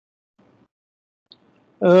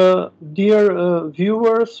Dear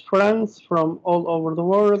viewers, friends from all over the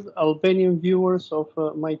world, Albanian viewers of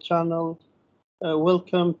my channel,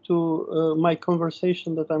 welcome to my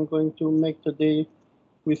conversation that I'm going to make today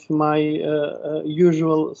with my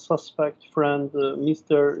usual suspect friend,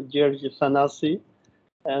 Mr. Gjergji Thanasi.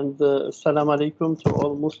 And salam alaikum to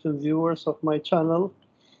all Muslim viewers of my channel.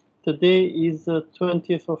 Today is the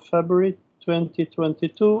 20th of February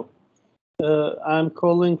 2022. I'm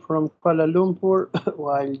calling from Kuala Lumpur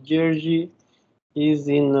while Gjergji is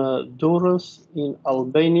in Durrës in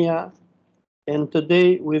Albania. And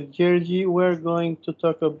today with Gjergji, we're going to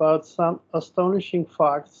talk about some astonishing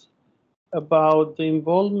facts about the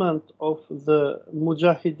involvement of the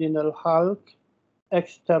Mojaheden el Halk,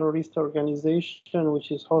 ex-terrorist organization, which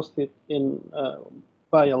is hosted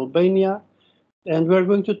by Albania. And we're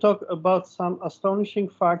going to talk about some astonishing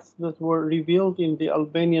facts that were revealed in the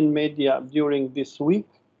Albanian media during this week,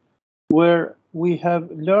 where we have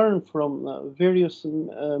learned from various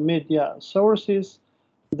media sources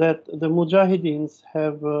that the Mojahedins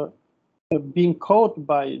have been caught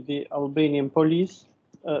by the Albanian police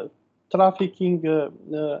trafficking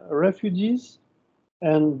refugees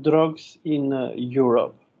and drugs in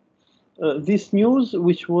Europe. This news,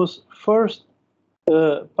 which was first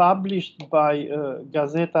published by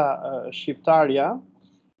Gazeta Shqiptaria,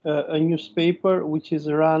 a newspaper which is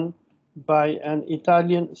run by an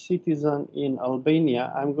Italian citizen in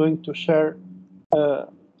Albania. I'm going to share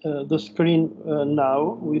the screen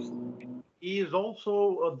now with. He is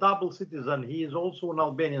also a double citizen. He is also an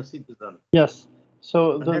Albanian citizen. Yes.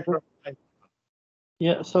 So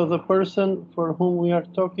so the person for whom we are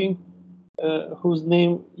talking, whose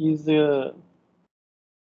name is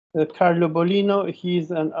Carlo Bolino, he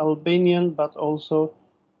is an Albanian but also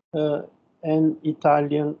an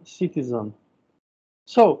Italian citizen.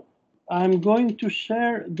 So I'm going to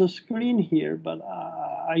share the screen here, but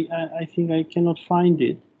I think I cannot find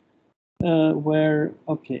it.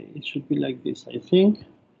 Okay, it should be like this, I think,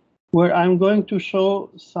 where I'm going to show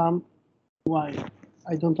some. Why?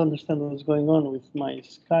 I don't understand what's going on with my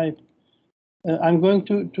Skype. I'm going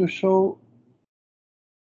to show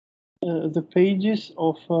the pages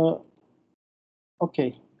of.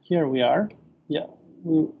 Okay, here we are. Yeah,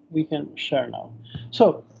 we can share now.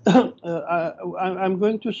 So I'm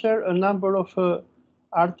going to share a number of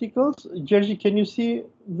articles. Gjergji, can you see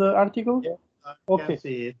the article? Yeah, I can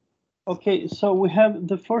see it. Okay, so we have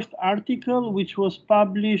the first article, which was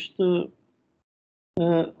published on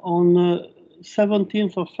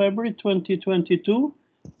 17th of February 2022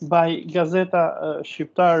 by Gazeta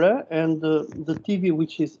Shqiptare, and the TV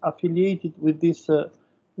which is affiliated with this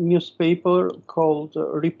newspaper called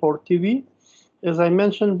Report TV. As I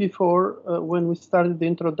mentioned before, when we started the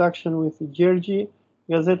introduction with Gjergji,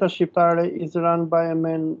 Gazeta Shqiptare is run by a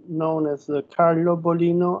man known as Carlo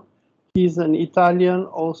Bolino. He's an Italian,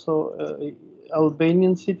 also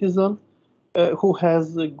Albanian citizen, who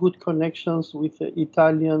has good connections with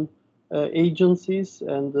Italian agencies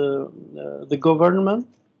and the government.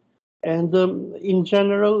 And in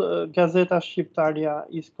general, Gazeta Shqiptaria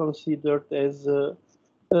is considered as a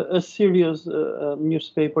serious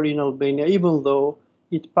newspaper in Albania, even though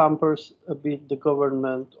it pampers a bit the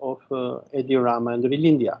government of Edi Rama and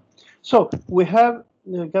Rilindia. So we have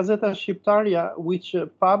Gazeta Shqiptaria, which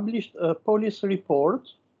published a police report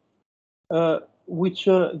which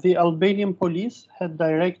the Albanian police had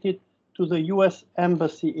directed to the US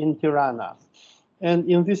Embassy in Tirana. And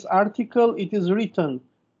in this article, it is written,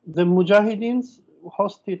 the Mojahedins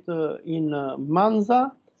hosted in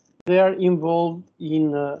Manza, they are involved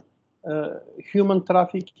in human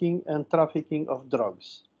trafficking and trafficking of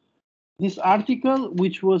drugs. This article,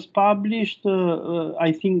 which was published,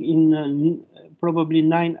 I think, in probably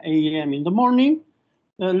 9 a.m. in the morning,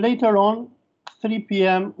 later on, 3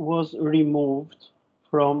 p.m. was removed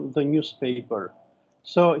from the newspaper.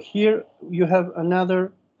 So here you have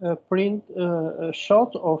another print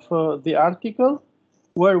shot of the article,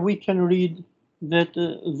 where we can read that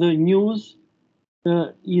the news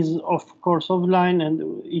is, of course, offline, and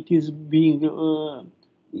it is being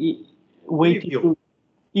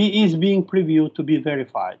being previewed to be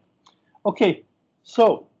verified. Okay,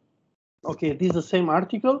 so this is the same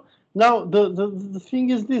article. Now the thing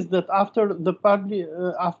is this, that after the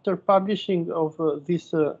after publishing of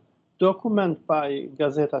this document by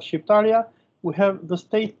Gazeta Shqiptaria, we have the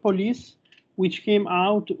state police, which came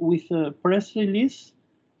out with a press release.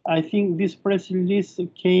 I think this press release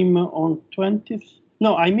came on 20th.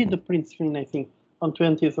 No, I made the print screen, I think, on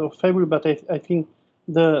 20th of February, but I think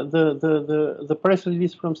the press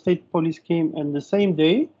release from state police came on the same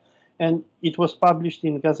day, and it was published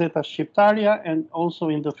in Gazeta Shqiptaria and also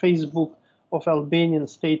in the Facebook of Albanian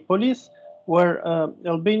State Police, where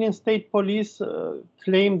Albanian State Police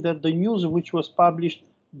claimed that the news which was published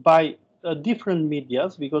by different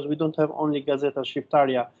medias, because we don't have only Gazeta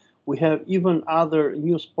Shqiptaria, we have even other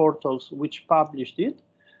news portals which published it,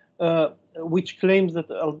 which claims that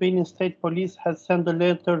the Albanian State Police has sent a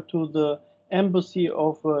letter to the embassy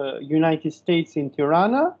of United States in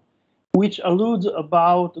Tirana, which alludes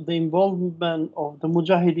about the involvement of the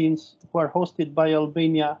Mojahedins who are hosted by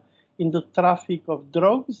Albania in the traffic of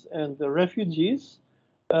drugs and the refugees.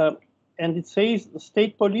 And it says the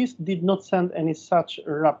state police did not send any such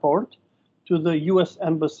report to the US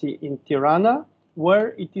embassy in Tirana, where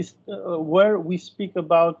it is where we speak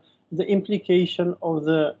about the implication of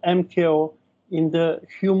the MKO in the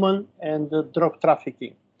human and the drug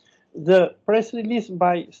trafficking. The press release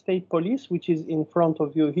by state police, which is in front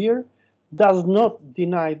of you here, does not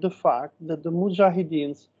deny the fact that the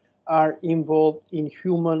Mojahedins are involved in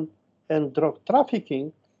human and drug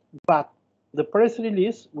trafficking, but the press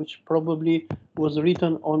release, which probably was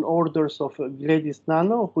written on orders of Gledis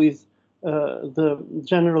Nano, who is the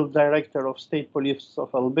General Director of State Police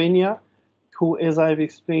of Albania, who, as I've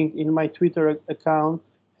explained in my Twitter account,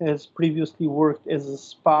 has previously worked as a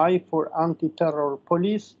spy for anti-terror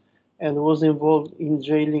police and was involved in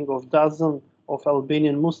jailing of dozens of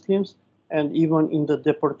Albanian Muslims and even in the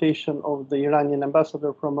deportation of the Iranian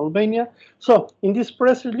ambassador from Albania. So in this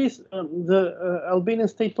press release, the Albanian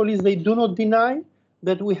State Police, they do not deny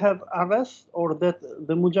that we have arrests or that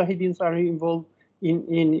the Mojahedins are involved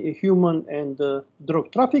in human and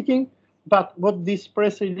drug trafficking. But what this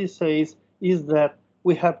press release says is that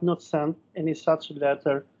we have not sent any such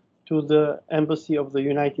letter to the embassy of the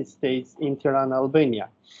United States in Tirana, Albania.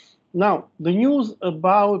 Now, the news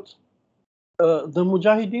about the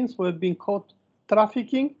Mojahedins who have been caught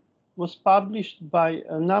trafficking was published by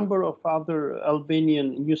a number of other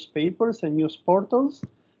Albanian newspapers and news portals,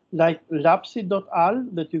 like lapsi.al,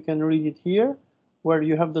 that you can read it here, where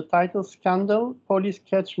you have the title, Scandal, Police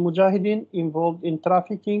Catch Mojahedin Involved in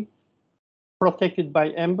Trafficking, Protected by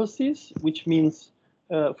Embassies, which means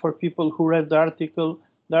for people who read the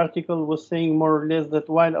article was saying more or less that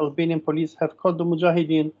while Albanian police have caught the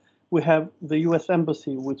Mojahedin, we have the US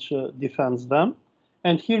Embassy which defends them.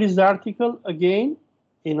 And here is the article again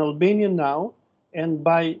in Albanian now, and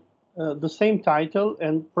by the same title,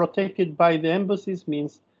 and protected by the embassies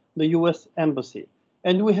means the US Embassy.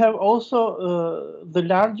 And we have also the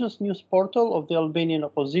largest news portal of the Albanian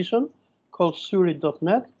opposition called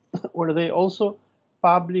Suri.net, where they also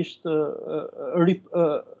published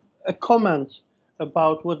a comment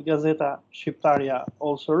about what Gazeta Shqiptaria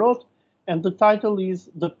also wrote. And the title is,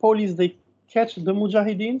 the police, they catch the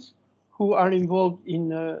Mojahedins who are involved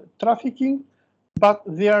in trafficking, but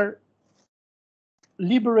they are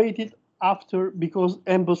liberated after because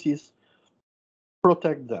embassies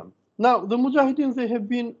protect them. Now, the Mojahedins, they have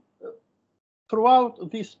been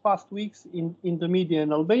throughout these past weeks in the media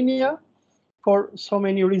in Albania for so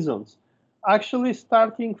many reasons. Actually,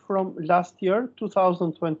 starting from last year,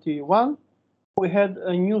 2021, we had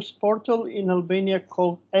a news portal in Albania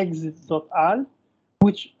called exit.al,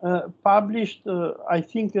 which published, I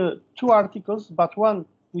think, 2 articles, but one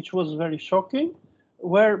which was very shocking,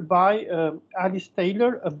 whereby Alice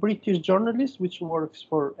Taylor, a British journalist which works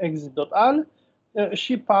for exit.al,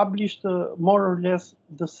 she published more or less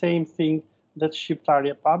the same thing that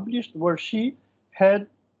Shqiptaria published, where she had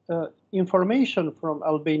information from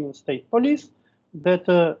Albanian State Police that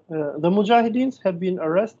the Mojahedins have been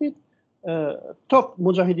arrested, top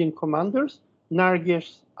Mojahedin commanders,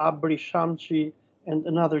 Narges, Abrishamchi, and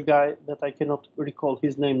another guy that I cannot recall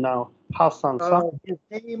his name now, Hassan. His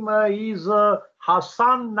name is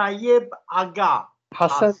Hassan Nayeb-Agha.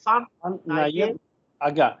 Hassan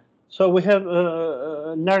Nayeb-Agha. So we have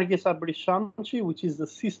Narges Abrishamchi, which is the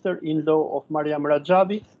sister-in-law of Maryam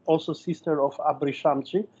Rajavi, also sister of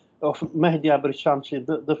Abrishamchi, of Mehdi Abrishamchi,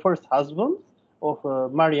 the first husband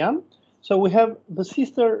of Maryam. So we have the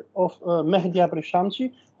sister of Mehdi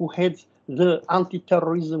Abrishamchi, who heads the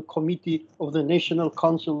anti-terrorism committee of the National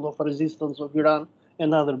Council of Resistance of Iran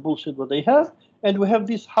and other bullshit that they have. And we have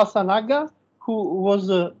this Hassan Agha, who was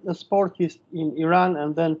a sportist in Iran,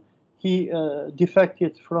 and then he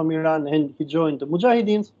defected from Iran and he joined the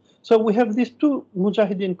Mojahedins. So we have these 2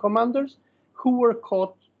 Mojahedin commanders who were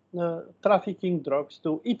caught trafficking drugs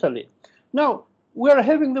to Italy. Now, we are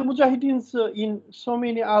having the Mojahedins in so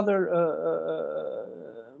many other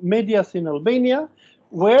medias in Albania,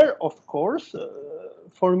 where, of course,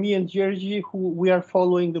 for me and Gjergji, who we are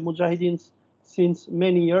following the Mojahedins since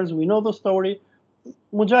many years, we know the story.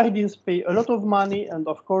 Mojahedins pay a lot of money, and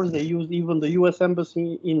of course they use even the US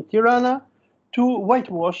Embassy in Tirana to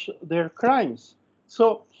whitewash their crimes.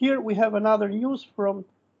 So here we have another news from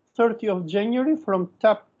 30th of January from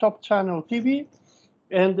Top Channel TV,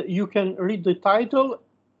 and you can read the title,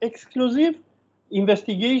 Exclusive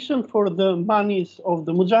Investigation for the Monies of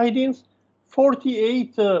the Mujahidins,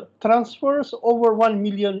 48 transfers over 1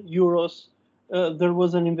 million euros. There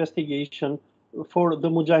was an investigation for the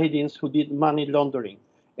Mujahidins who did money laundering.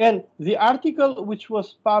 And the article, which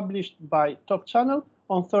was published by Top Channel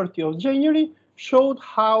on 30th of January, showed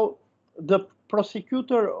how the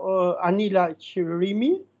prosecutor, Anila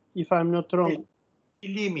Chilimi, if I'm not wrong,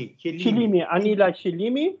 Anila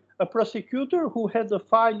Chilimi, a prosecutor who had a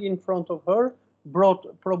file in front of her,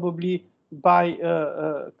 brought probably by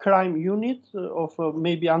crime unit of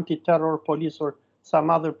maybe anti-terror police or some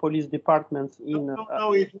other police departments in...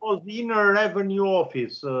 No, it was the Inner Revenue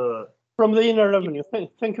Office. From the Inner Revenue.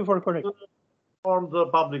 Thank you for correcting. From the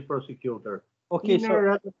public prosecutor. Okay,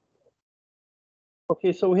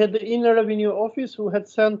 so we had the Inner Revenue Office who had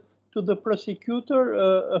sent to the prosecutor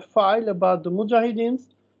a file about the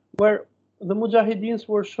Mujahidins, where the Mujahidins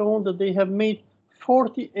were shown that they have made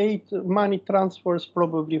 48 money transfers,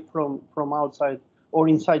 probably from outside or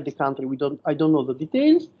inside the country. I don't know the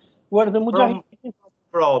details. Where the Mujahidins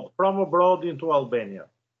from abroad into Albania.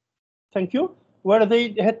 Thank you. Where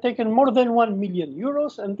they had taken more than 1 million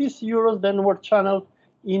euros, and these euros then were channeled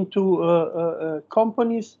into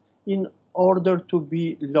companies in order to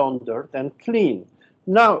be laundered and cleaned.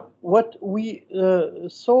 Now, what we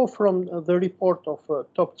saw from the report of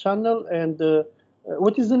Top Channel, and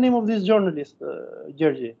what is the name of this journalist,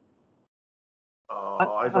 Gjergji?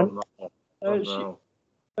 I don't know.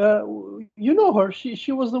 You know her.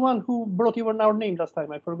 She was the one who brought even our name last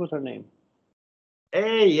time. I forgot her name.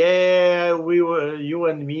 Hey, yeah, you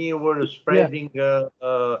and me were spreading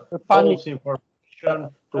false information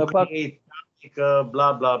to create panic,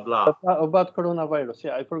 blah, blah, blah. About coronavirus.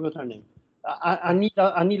 Yeah, I forgot her name.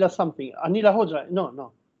 Anila something. Anila Hoja.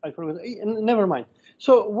 No, I forgot. Never mind.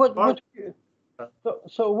 So what I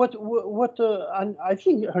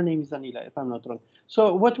think her name is Anila, if I'm not wrong.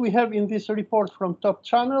 So what we have in this report from Top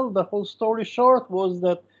Channel, the whole story short was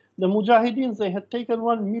that the Mujahidins, they had taken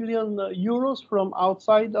 1 million euros from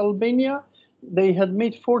outside Albania. They had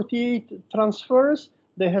made 48 transfers.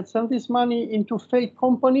 They had sent this money into fake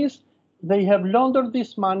companies. They have laundered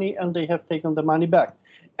this money and they have taken the money back.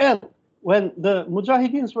 And when the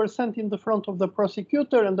Mujahidins were sent in the front of the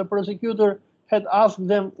prosecutor, and the prosecutor had asked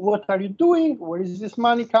them, what are you doing? Where is this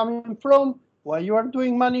money coming from? Why you are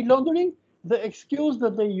doing money laundering? The excuse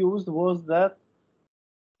that they used was that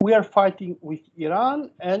we are fighting with Iran,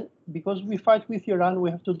 and because we fight with Iran, we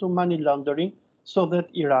have to do money laundering so that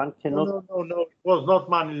Iran cannot... No, it was not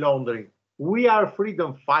money laundering. We are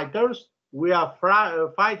freedom fighters. We are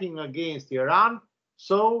fighting against Iran.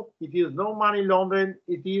 So it is no money laundering.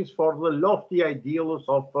 It is for the lofty ideals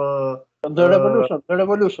of... the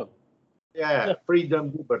revolution. Yeah,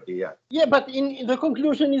 freedom, liberty, yeah. Yeah, but in the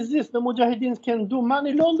conclusion is this: the Mujahidins can do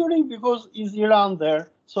money laundering because is Iran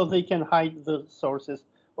there, so they can hide the sources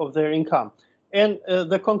of their income. And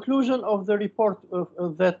the conclusion of the report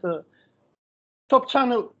that Top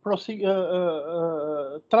Channel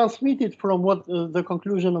transmitted from what the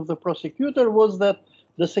conclusion of the prosecutor was that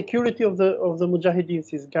the security of the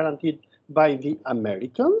Mujahidins is guaranteed by the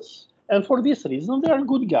Americans, and for this reason they are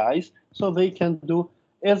good guys, so they can do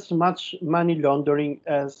as much money laundering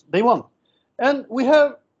as they want. And we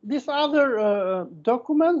have this other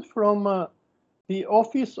document from the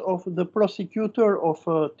office of the prosecutor of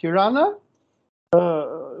Tirana.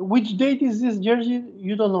 Which date is this, Gjergji?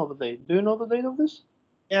 You don't know the date. Do you know the date of this?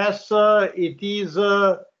 Yes, it is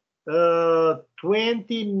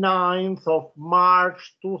 29th of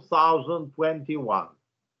March 2021.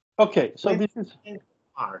 Okay, so this is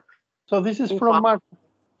March. So this is from March.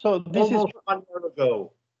 So this almost is 1 year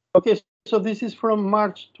ago. Okay, so this is from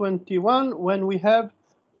March 21, when we have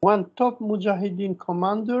one top Mujahedin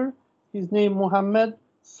commander, his name Mohammad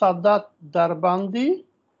Sadat Darbandi,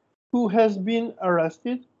 who has been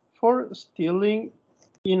arrested for stealing,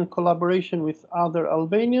 in collaboration with other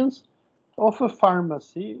Albanians, of a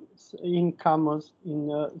pharmacy in Kamez.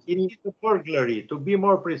 It is a burglary. To be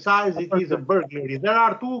more precise, it is a burglary. There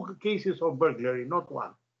are 2 cases of burglary, not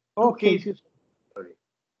 1. 2 cases of burglary.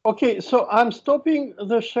 Okay, so I'm stopping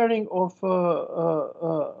the sharing of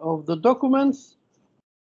the documents.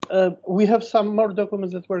 We have some more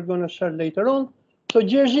documents that we're going to share later on. So,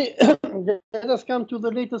 Gjergji, let us come to the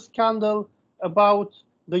latest scandal about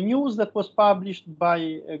the news that was published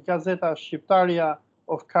by Gazeta Shqiptaria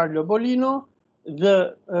of Carlo Bolino,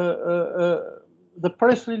 the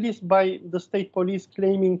press release by the state police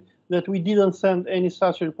claiming that we didn't send any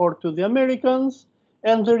such report to the Americans,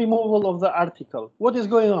 and the removal of the article. What is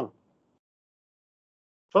going on?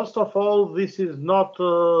 First of all, this is not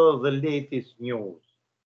the latest news.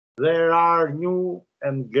 There are new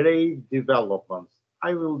and great developments.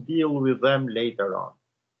 I will deal with them later on.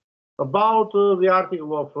 About the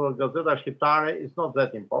article of Gazeta Shqiptare, it's not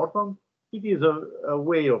that important. It is a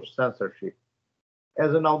way of censorship.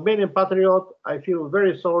 As an Albanian patriot, I feel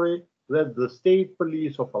very sorry that the state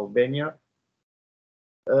police of Albania,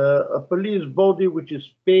 a police body which is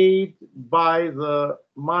paid by the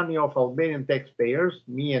money of Albanian taxpayers,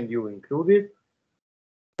 me and you included,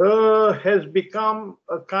 has become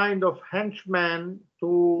a kind of henchman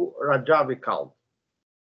to Rajavi cult.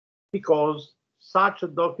 Because such a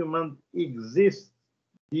document exists,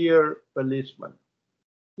 dear policeman.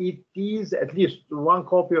 It is, at least one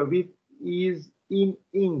copy of it is in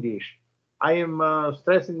English. I am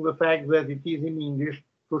stressing the fact that it is in English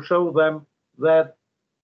to show them that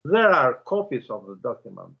there are copies of the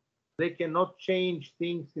document. They cannot change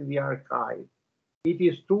things in the archive. It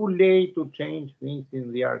is too late to change things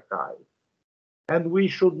in the archive. And we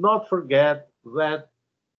should not forget that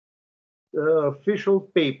official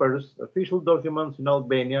papers, official documents in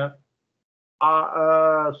Albania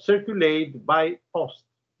are circulate by post,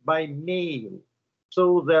 by mail.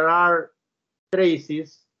 So there are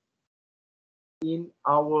traces in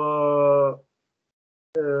our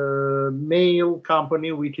mail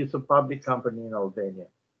company, which is a public company in Albania,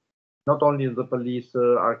 not only in the police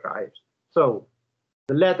archives. So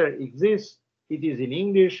the letter exists, it is in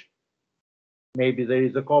English. Maybe there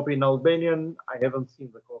is a copy in Albanian. I haven't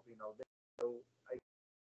seen the copy in Albanian, so I can't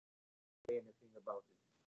say anything about it.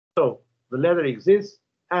 So the letter exists,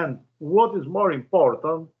 and what is more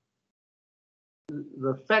important,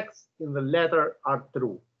 the facts in the letter are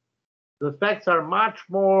true. The facts are much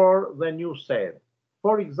more than you said.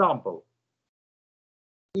 For example,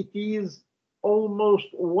 it is almost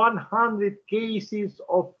 100 cases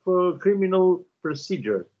of criminal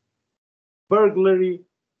procedure, burglary,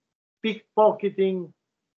 pickpocketing,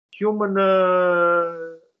 human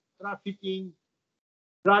trafficking,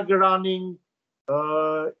 drug running,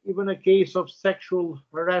 even a case of sexual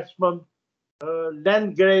harassment,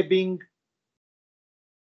 land grabbing,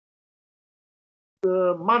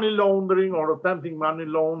 money laundering or attempting money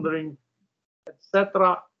laundering,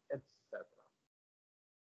 etc., etc.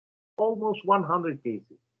 Almost 100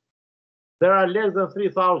 cases. There are less than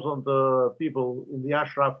 3,000 people in the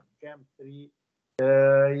Ashraf Camp 3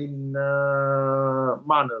 in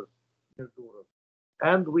Manas,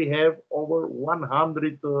 and we have over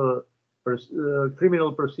 100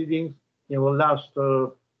 criminal proceedings in the last,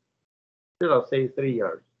 let us say, 3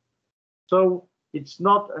 years. So it's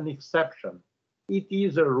not an exception. It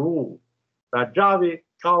is a rule. Rajavi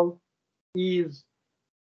cult is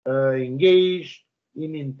engaged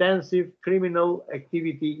in intensive criminal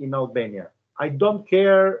activity in Albania. I don't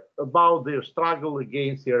care about their struggle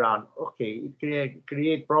against Iran. Okay, it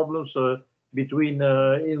create problems between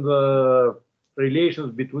in the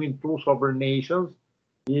relations between two sovereign nations,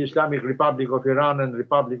 the Islamic Republic of Iran and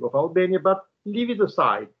Republic of Albania, but leave it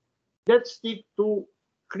aside. Let's stick to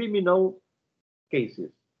criminal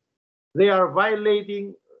cases. They are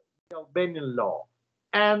violating the Albanian law,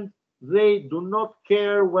 and they do not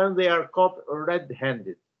care when they are caught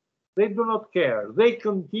red-handed. They do not care. They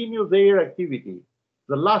continue their activity.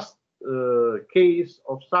 The last case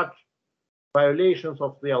of such violations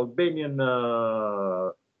of the Albanian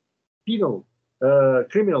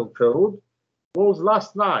criminal code was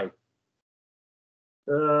last night.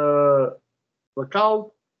 The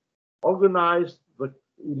cult organized the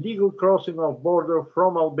illegal crossing of border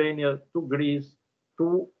from Albania to Greece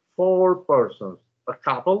to 4 persons. A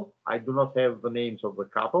couple, I do not have the names of the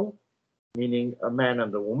couple, meaning a man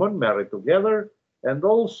and a woman married together, and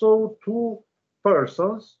also 2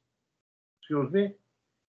 persons, excuse me,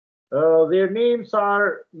 their names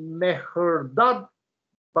are Mehrdad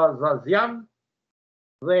Bazazian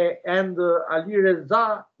and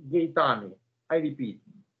Alireza Gaitani. I repeat,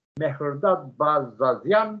 Mehrdad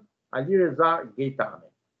Bazazian, Alireza Gaitani.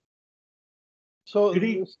 So,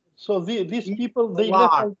 these people,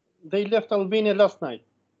 they left Albania last night?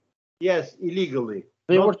 Yes, illegally.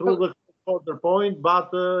 They Not were through the border point,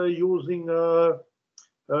 but using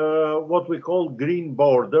what we call green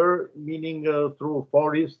border, meaning through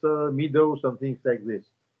forest, meadows, and things like this.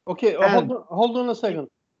 Okay, hold on a second.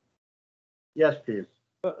 Yes, please.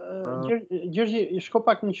 Gjergji, shko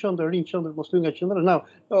pak në qendër, rin qendër, mos nga qendra. Now,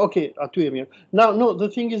 okay, aty e mirë. Now, no, the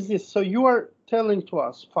thing is this. So you are telling to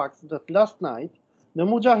us facts that last night the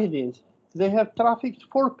Mojahedins, they have trafficked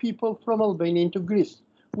 4 people from Albania into Greece,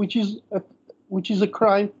 which is which is a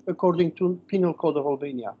crime according to Penal Code of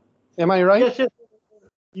Albania. Am I right? Yes, yes.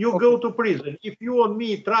 You go to prison. If you and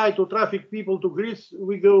me try to traffic people to Greece,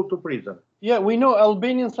 we go to prison. Yeah, we know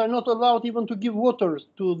Albanians are not allowed even to give water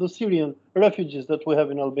to the Syrian refugees that we have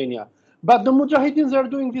in Albania. But the Mujahidins are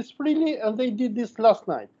doing this freely, and they did this last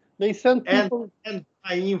night. They sent people. And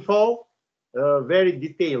my info, very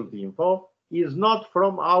detailed info, is not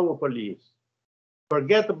from our police.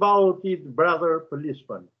 Forget about it, brother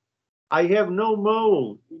policeman. I have no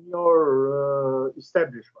mole in your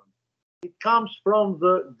establishment. It comes from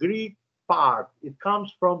the Greek part. It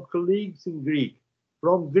comes from colleagues in Greek,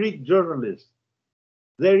 from Greek journalists.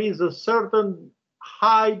 There is a certain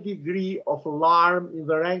high degree of alarm in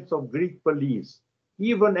the ranks of Greek police.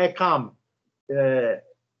 Even ECAM,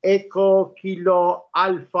 Echo, Kilo,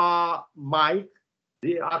 Alpha, Mike,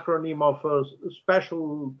 the acronym of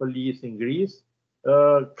special police in Greece,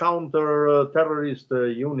 counter-terrorist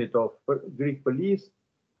unit of Greek police,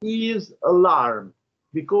 is alarmed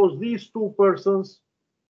because these two persons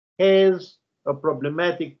has a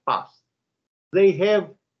problematic past. They have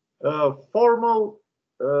formal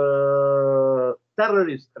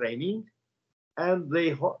terrorist training, and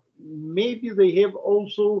maybe they have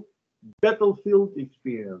also battlefield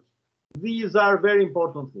experience. These are very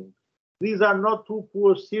important things. These are not two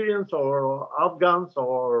poor Syrians or Afghans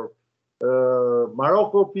or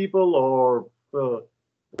Morocco people or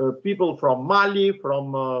people from Mali,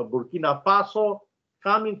 from Burkina Faso,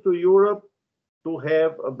 coming to Europe to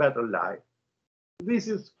have a better life. This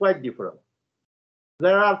is quite different.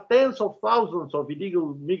 There are tens of thousands of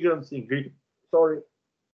illegal migrants in Greece,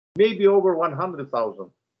 maybe over 100,000,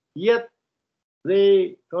 yet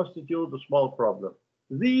they constitute a small problem.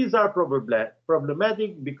 These are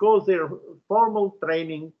problematic because their formal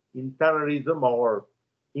training in terrorism or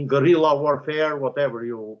in guerrilla warfare, whatever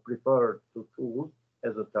you prefer to choose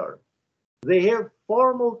as a term. They have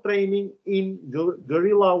formal training in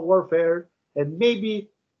guerrilla warfare and maybe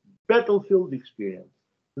battlefield experience.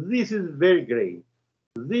 This is very grave.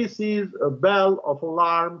 This is a bell of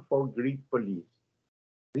alarm for Greek police.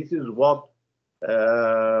 This is what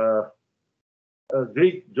a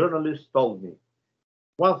Greek journalist told me.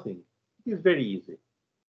 One thing, it is very easy.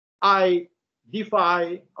 I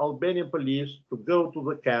defy Albanian police to go to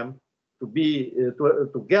the camp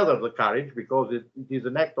to gather the courage, because it is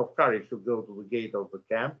an act of courage to go to the gate of the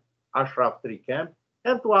camp, Ashraf 3 camp,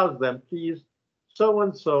 and to ask them, please,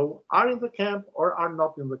 so-and-so are in the camp or are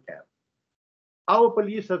not in the camp. Our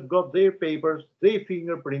police have got their papers, their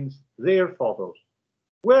fingerprints, their photos.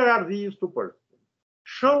 Where are these two persons?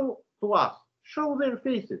 Show to us, show their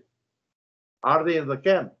faces. Are they in the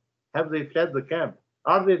camp? Have they fled the camp?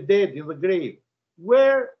 Are they dead in the grave?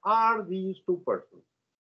 Where are these two persons?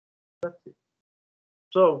 That's it.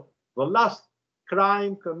 So the last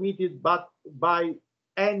crime committed by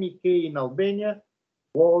any K in Albania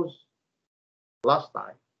was last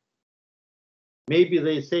time. Maybe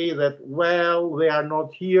they say that, well, they are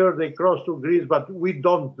not here, they crossed to Greece, but we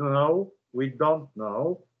don't know. We don't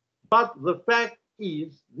know. But the fact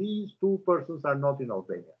is, these two persons are not in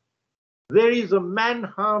Albania. There is a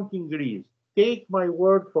manhunt in Greece. Take my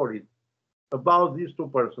word for it about these two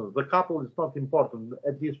persons. The couple is not important,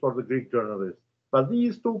 at least for the Greek journalists. But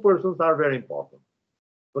these two persons are very important.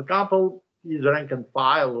 The couple is rank and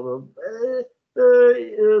file,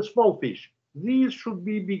 small fish. These should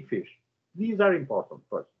be big fish. These are important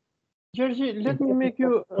persons. Gjergji, let me make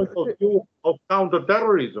you... Point of view of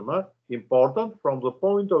counter-terrorism, important from the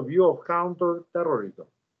point of view of counter-terrorism.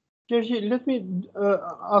 Gjergji, let me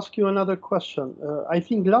ask you another question. I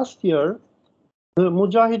think last year, the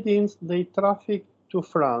Mojahedins, they trafficked to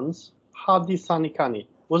France Hadi Sanikani.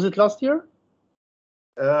 Was it last year?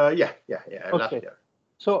 Yeah, okay. Last year.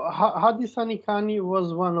 So Hadi Sanikani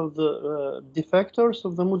was one of the defectors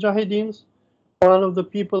of the Mojahedins. One of the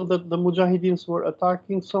people that the Mujahidins were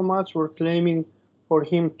attacking so much, were claiming for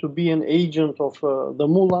him to be an agent of the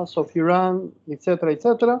mullahs of Iran, etc.,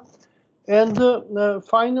 etc. And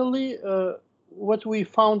finally, what we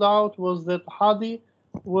found out was that Hadi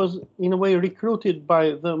was, in a way, recruited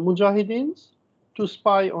by the Mujahidins to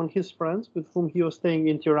spy on his friends with whom he was staying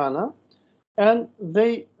in Tirana. And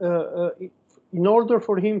they, in order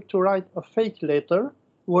for him to write a fake letter,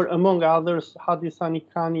 where, among others, Hadi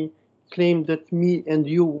Sanikani claimed that me and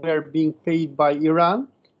you were being paid by Iran,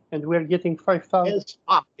 and we're getting 5,000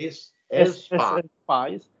 as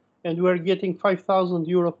spies, and we're getting 5,000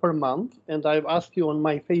 euro per month. And I've asked you on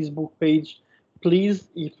my Facebook page, please,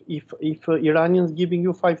 if Iranians giving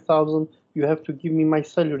you 5,000, you have to give me my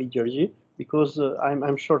salary, Gjergji, because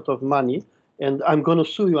I'm short of money, and I'm going to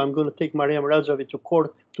sue you. I'm going to take Maryam Rajavi to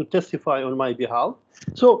court to testify on my behalf.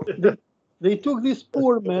 So They took this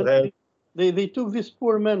poor man. They took this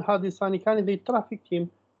poor man, Hadi Sanikani. They trafficked him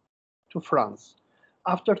to France.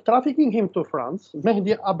 After trafficking him to France,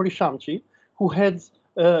 Mehdi Abrishamchi, who heads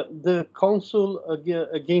the Council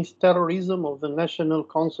Against Terrorism of the National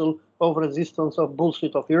Council of Resistance of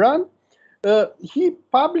Bullshit of Iran, he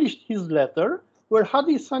published his letter where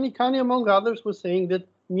Hadi Sanikani, among others, was saying that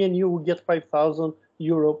me and you will get 5,000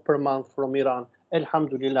 euro per month from Iran.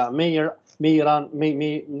 Alhamdulillah, may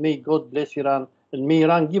God bless Iran, and may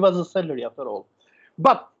Iran give us a salary after all.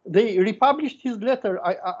 But they republished his letter.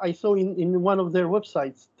 I saw in one of their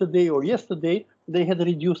websites today or yesterday, they had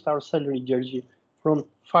reduced our salary, Gjergji, from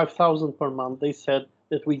 5,000 per month. They said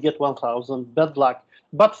that we get 1,000, bad luck.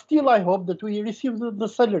 But still, I hope that we receive the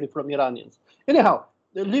salary from Iranians. Anyhow,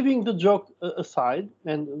 leaving the joke aside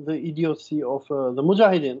and the idiocy of the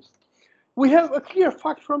Mojahedins, we have a clear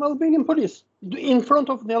fact from Albanian police, in front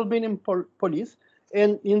of the Albanian police.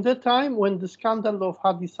 And in that time, when the scandal of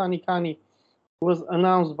Hadi Sanikani was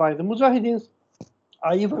announced by the Mojahedins,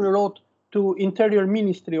 I even wrote to Interior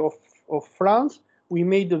Ministry of France. We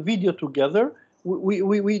made a video together.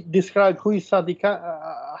 We described who is Hadi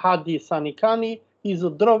Sanikani. He's a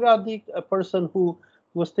drug addict, a person who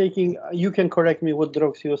was taking, you can correct me what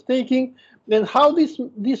drugs he was taking, and how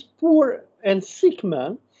this poor and sick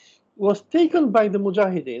man was taken by the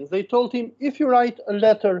Mojahedins. They told him, if you write a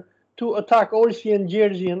letter to attack Olsi and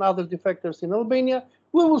Gjergji and other defectors in Albania,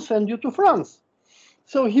 we will send you to France.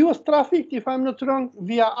 So he was trafficked, if I'm not wrong,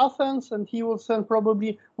 via Athens, and he will send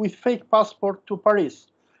probably with fake passport to Paris.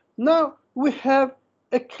 Now we have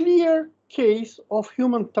a clear case of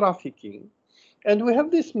human trafficking. And we have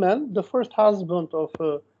this man, the first husband of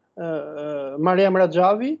Maryam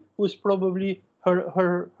Rajavi, who is probably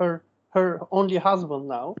her only husband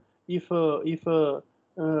now. If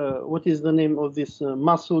what is the name of this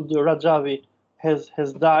Masoud Rajavi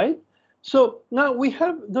has died. So now we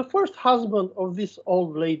have the first husband of this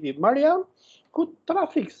old lady, Maryam, who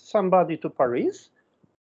traffics somebody to Paris,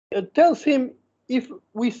 tells him, if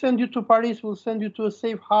we send you to Paris, we'll send you to a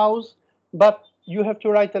safe house, but you have to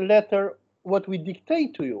write a letter what we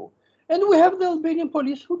dictate to you. And we have the Albanian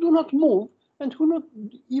police who do not move and who not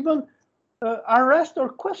even arrest or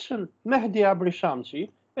question Mehdi Abrishamchi,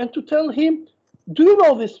 and to tell him, do you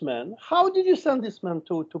know this man? How did you send this man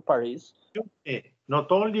to Paris?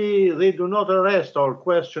 Not only they do not arrest or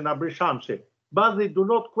question Abrishamchi, but they do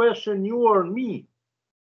not question you or me,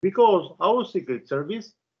 because our Secret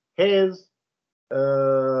Service has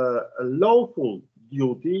a lawful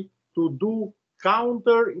duty to do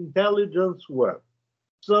counterintelligence work.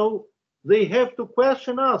 So they have to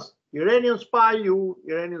question us. Iranian spy you,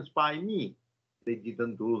 Iranian spy me. They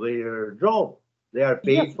didn't do their job. They are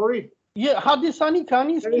paid for it. Yeah, Hadi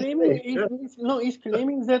Sanikani is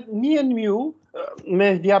claiming that me and you,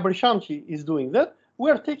 Mehdi Abrishamchi is doing that. We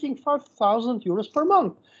are taking 5,000 euros per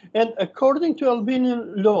month. And according to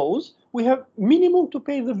Albanian laws, we have minimum to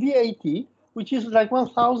pay the VAT, which is like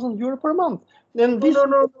 1,000 euro per month. And this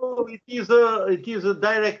no. It is a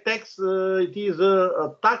direct tax. It is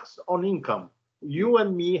a tax on income. You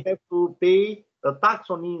and me have to pay a tax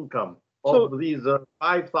on income of these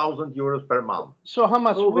 5,000 euros per month. So how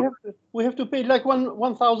much? We have to pay like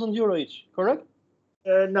 1,000 euro each, correct?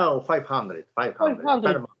 No, 500 per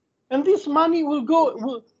month. And this money will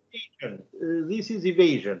go. This is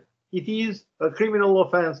evasion. It is a criminal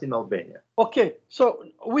offense in Albania. Okay, so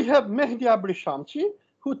we have Mehdi Abrishamchi,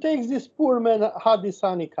 who takes this poor man, Hadi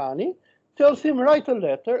Sanikani, tells him write a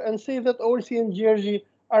letter and say that Olsi and Gjergji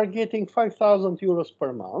are getting 5,000 euros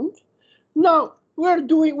per month. Now,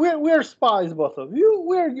 we're spies, both of you.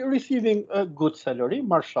 We're receiving a good salary,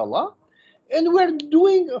 mashallah, and we're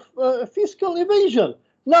doing a fiscal evasion.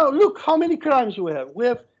 Now, look how many crimes we have. We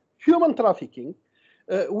have human trafficking.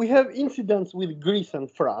 We have incidents with Greece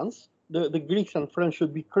and France. The Greeks and French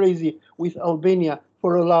should be crazy with Albania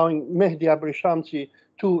for allowing Mehdi Abrishamchi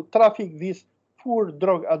to traffic this poor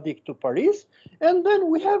drug addict to Paris. And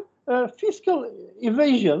then we have fiscal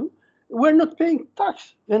evasion. We're not paying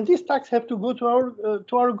tax, and this tax have to go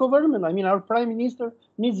to our government. I mean, our prime minister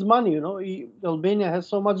needs money. You know, Albania has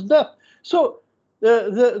so much debt. So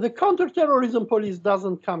the counterterrorism police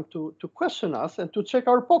doesn't come to question us and to check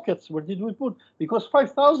our pockets. Where did we put? Because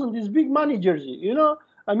 5,000 is big money, Gjergji. You know,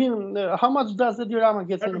 I mean, how much does the Tirana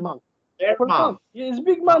get in a month? Per month. It's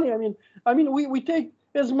big money. I mean, we take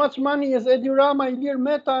as much money as Edi Rama, Ilir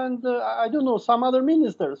Meta, and I don't know, some other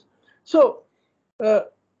ministers. So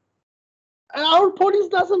our police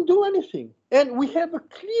doesn't do anything. And we have a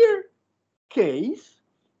clear case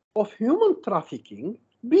of human trafficking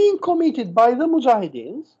being committed by the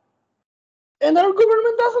Mojahedins, and our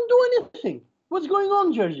government doesn't do anything. What's going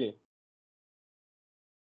on, Gjergji?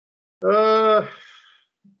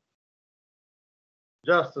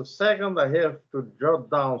 Just a second, I have to jot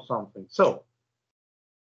down something. So,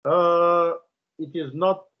 it is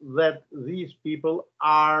not that these people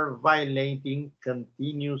are violating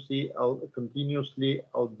continuously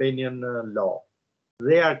Albanian law.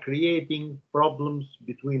 They are creating problems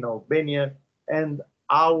between Albania and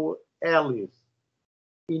our allies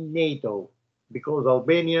in NATO, because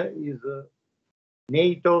Albania is a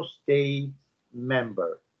NATO state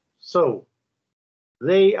member. So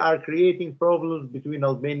they are creating problems between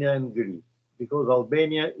Albania and Greece, because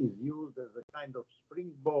Albania is used as a kind of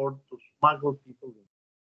springboard to smuggle people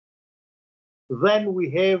in. Then we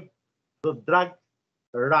have the drug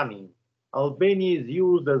running. Albania is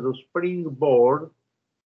used as a springboard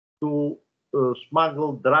to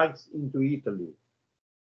smuggle drugs into Italy.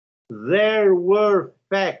 There were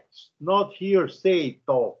facts, not hearsay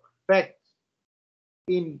talk, facts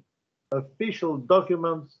in official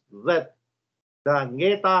documents that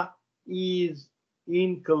Drangheta is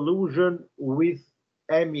in collusion with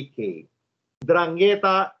MEK.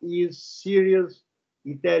 Drangheta is serious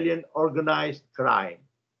Italian organized crime.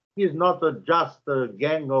 It is not just a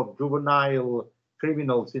gang of juvenile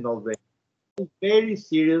criminals in Albania. It's very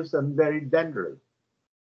serious and very dangerous.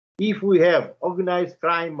 If we have organized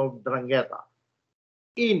crime of Drangheta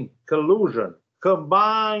in collusion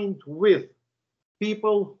combined with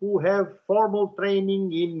people who have formal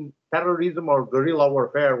training in terrorism or guerrilla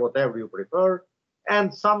warfare, whatever you prefer,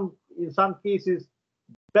 and in some cases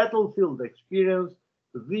battlefield experience,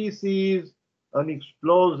 this is an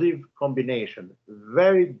explosive combination.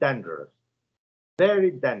 Very dangerous.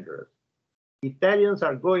 Very dangerous. Italians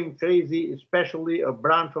are going crazy, especially a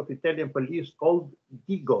branch of Italian police called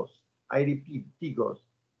Digos. I repeat, Digos.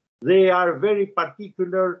 They are very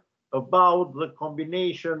particular about the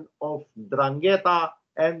combination of Drangheta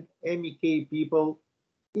and MEK people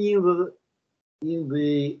in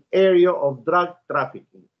the area of drug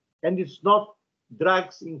trafficking. And it's not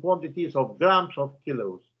drugs in quantities of grams of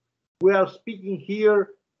kilos. We are speaking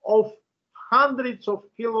here of hundreds of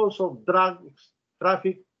kilos of drugs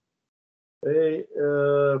trafficked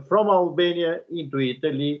from Albania into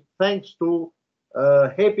Italy, thanks to a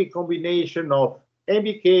happy combination of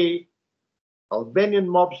MEK, Albanian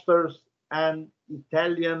mobsters, and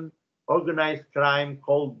Italian organized crime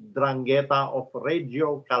called Drangheta of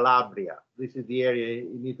Reggio Calabria. This is the area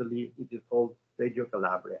in Italy, it is called Reggio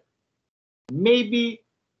Calabria. Maybe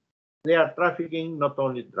they are trafficking not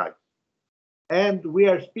only drugs. And we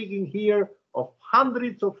are speaking here of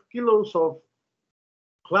hundreds of kilos of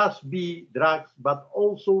Class B drugs, but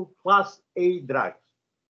also Class A drugs,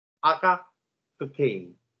 aka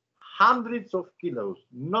cocaine. Hundreds of kilos,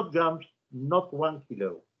 not grams, not 1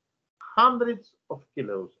 kilo. Hundreds of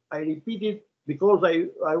kilos. I repeat it because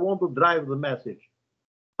I want to drive the message.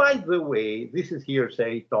 By the way, this is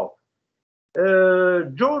hearsay talk.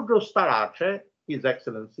 Giorgio Starace, His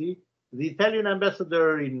Excellency, the Italian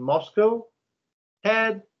ambassador in Moscow,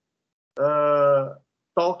 had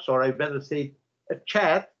talks, or I better say a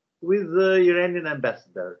chat with the Iranian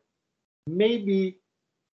ambassador. Maybe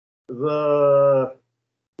the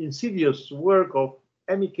insidious work of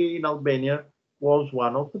MEK in Albania was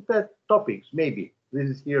one of the topics. Maybe this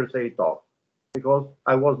is hearsay talk, because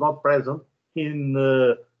I was not present in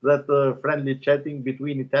that friendly chatting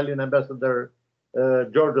between Italian ambassador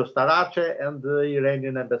Giorgio Starace and the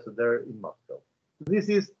Iranian ambassador in Moscow. This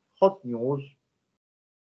is hot news.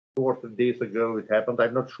 2 or 3 days ago it happened.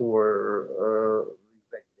 I'm not sure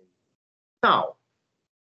exactly. Now,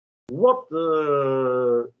 what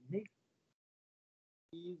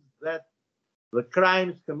is that the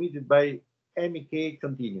crimes committed by MEK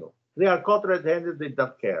continue. They are caught red-handed, they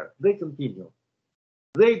don't care. They continue.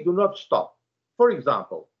 They do not stop. For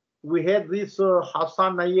example, we had this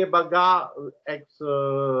Hassan Nayeb-Agha,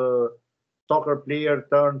 ex-soccer player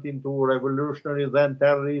turned into revolutionary, then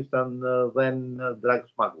terrorist, and then drug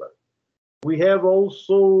smuggler. We have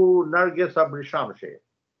also Narges Abrishamchi,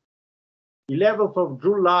 11th of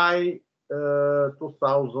July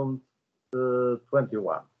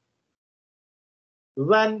 2021.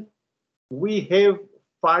 Then we have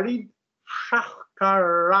Farid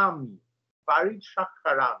Shahkarami. Farid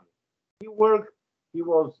Shahkarami. He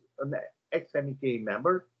was an ex-MEK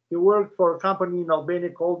member. He worked for a company in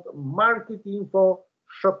Albania called Market Info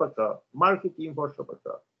Shopaka.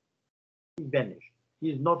 He vanished.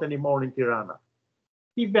 He is not anymore in Tirana.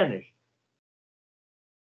 He vanished.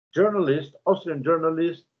 Austrian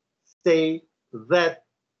journalists say that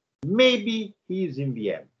maybe he is in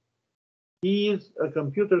Vienna. He is a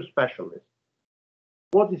computer specialist.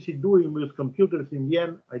 What is he doing with computers in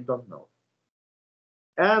Vienna? I don't know.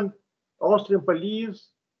 And Austrian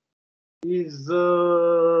police is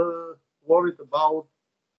worried about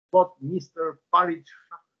what Mr. Farid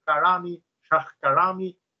Shahkarami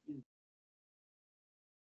is.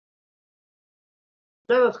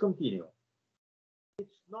 Let us continue.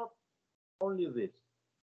 It's not only this.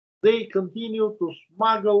 They continue to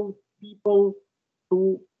smuggle people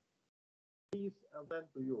to Greece and then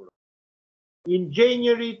to Europe. In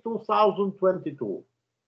January 2022,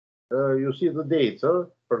 you see the dates,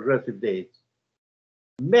 progressive dates.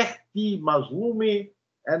 Mehdi Mazlumi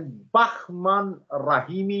and Bahman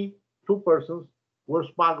Rahimi, 2 persons, were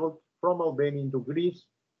smuggled from Albania into Greece,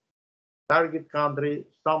 target country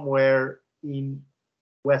somewhere in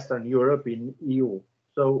Western Europe, in EU.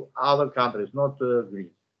 So other countries, not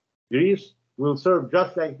Greece. Greece will serve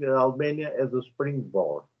just like Albania as a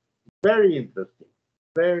springboard. Very interesting,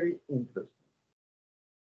 very interesting.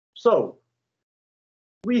 So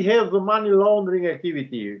we have the money laundering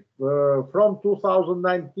activity from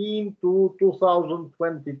 2019 to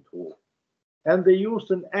 2022. And they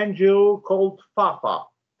used an NGO called FAFA,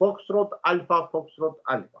 Foxtrot Alpha, Foxtrot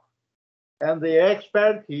Alpha. And the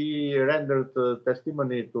expert, he rendered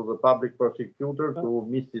testimony to the public prosecutor, to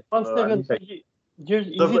Mrs. One second,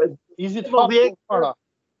 is it FAFA or FARA?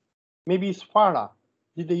 Maybe it's FARA.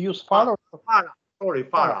 Did they use FARA? FARA, sorry,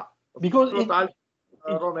 FARA. Because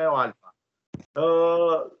Romeo Alpha.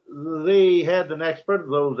 They had an expert,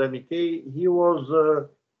 those MEK, he was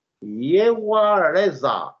Yewa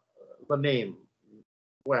Reza, the name.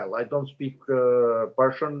 Well, I don't speak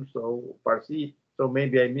Persian, so Farsi, so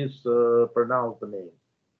maybe I mispronounced the name.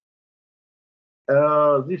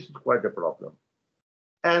 This is quite a problem.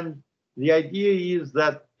 And the idea is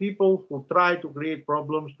that people who try to create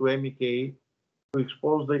problems to MEK, to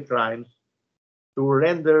expose their crimes, to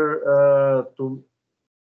render, to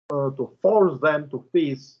force them to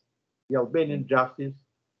face the Albanian justice,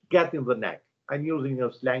 get in the neck. I'm using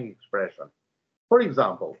a slang expression. For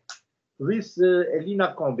example, this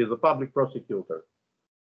Elina Kombi, the public prosecutor,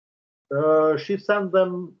 she sent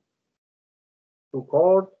them to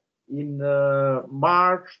court in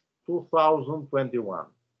March 2021.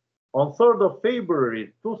 On 3rd of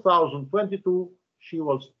February 2022, she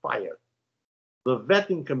was fired. The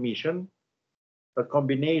vetting commission, a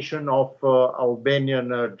combination of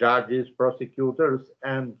Albanian judges, prosecutors,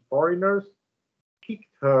 and foreigners,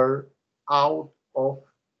 kicked her out of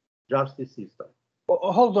justice system.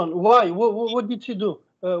 Hold on, why? What did she do?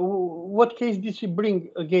 What case did she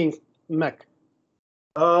bring against MEK?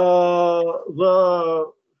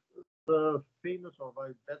 The famous, or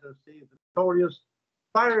I better say, the notorious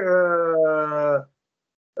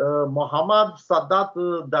Mohammad Sadat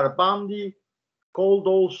Darbandi, called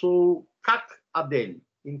also Kak Adel.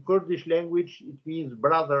 In Kurdish language, it means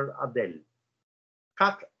brother Adel.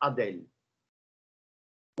 Kak Adel.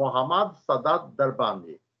 Mohammad Sadat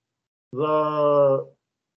Darbandi. The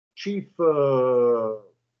chief, the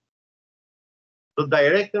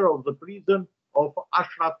director of the prison of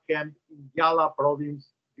Ashraf camp in Yala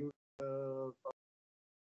province during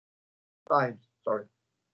times. Sorry.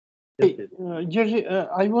 Hey, Gjergji,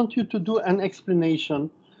 I want you to do an explanation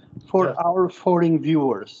for our foreign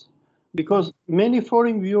viewers, because many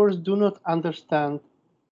foreign viewers do not understand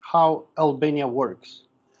how Albania works.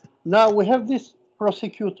 Now we have this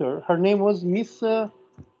prosecutor. Her name was Mrs.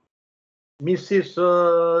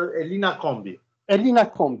 Elina Kombi. Elina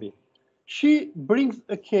Kombi. She brings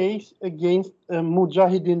a case against a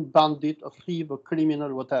Mojahedin bandit, a thief, a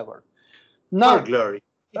criminal, whatever. Now, burglary.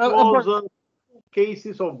 It was 2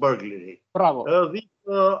 cases of burglary. Bravo. This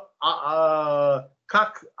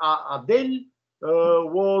Kak Adel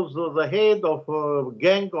was the head of a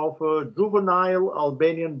gang of juvenile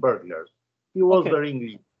Albanian burglars. He was the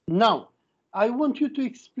ringleader. Now, I want you to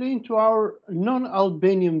explain to our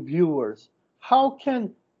non-Albanian viewers, how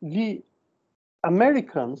can the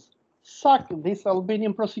Americans sack this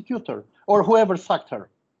Albanian prosecutor or whoever sacked her?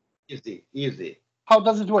 Easy, easy. How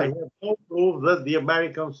does it work? I have no proof that the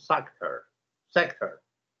Americans sacked her.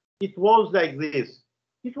 It was like this.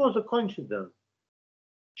 It was a coincidence.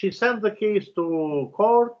 She sent the case to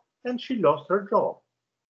court and she lost her job.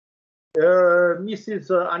 Mrs.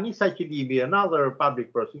 Anisa Kilimi, another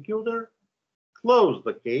public prosecutor, closed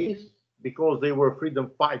the case because they were freedom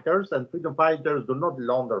fighters, and freedom fighters do not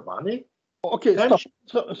launder money. Okay, stop.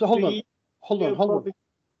 So hold on.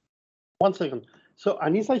 1 second. So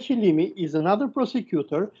Anisa Kilimi is another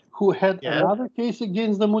prosecutor who had another case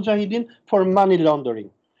against the Mojahedin for money laundering.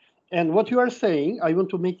 And what you are saying, I want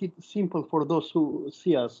to make it simple for those who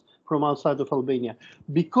see us from outside of Albania,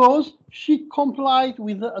 because she complied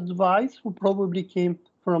with the advice, who probably came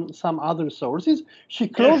from some other sources. She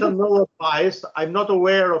closed no advice. I'm not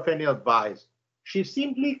aware of any advice. She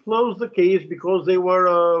simply closed the case because they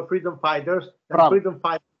were freedom fighters, and freedom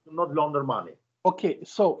fighters do not launder money. Okay,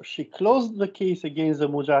 so she closed the case against the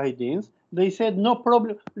Mujahedins. They said no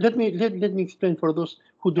problem. Let me explain for those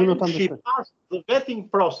who do not understand. She passed the vetting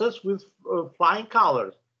process with flying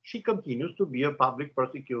colors. She continues to be a public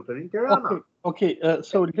prosecutor in Tirana. Okay.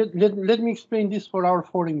 So let me explain this for our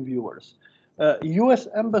foreign viewers. U.S.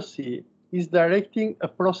 Embassy is directing a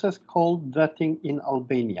process called vetting in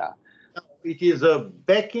Albania. It is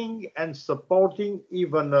backing and supporting,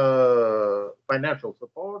 even financial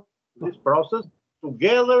support, this process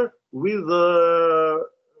together with the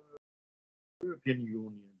European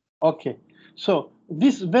Union. Okay, so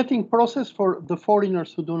this vetting process for the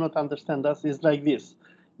foreigners who do not understand us is like this.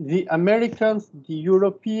 The Americans, the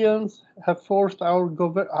Europeans have forced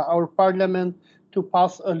our parliament to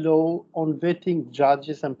pass a law on vetting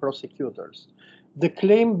judges and prosecutors. The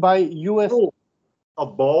claim by U.S. A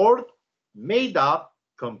board made up,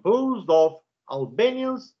 composed of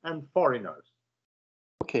Albanians and foreigners.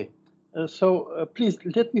 Okay, so please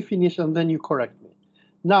let me finish and then you correct me.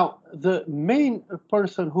 Now, the main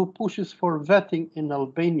person who pushes for vetting in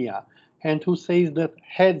Albania and who says that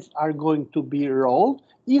heads are going to be rolled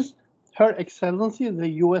is Her Excellency, the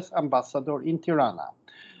U.S. Ambassador in Tirana.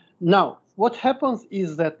 Now, what happens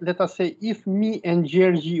is that, let us say, if me and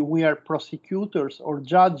Gjergji, we are prosecutors or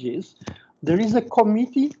judges, there is a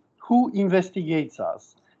committee who investigates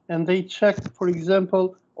us. And they check, for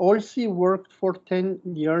example, Olsi worked for 10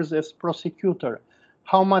 years as prosecutor.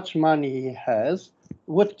 How much money he has,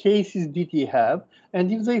 what cases did he have,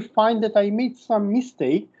 and if they find that I made some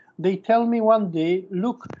mistake, they tell me one day,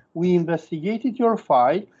 look, we investigated your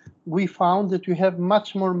file, we found that you have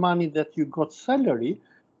much more money that you got salary,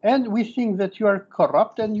 and we think that you are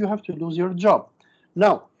corrupt and you have to lose your job.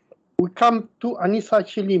 Now, we come to Anisa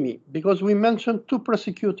Chilimi, because we mentioned two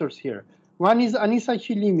prosecutors here. One is Anisa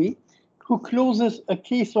Chilimi, who closes a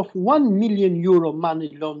case of €1 million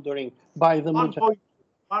money laundering by the 1.2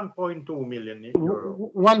 million euro.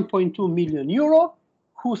 1.2 million euro,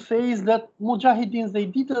 who says that Mojahedins, they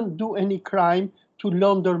didn't do any crime to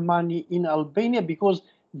launder money in Albania because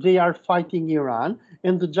they are fighting Iran.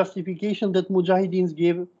 And the justification that Mojahedins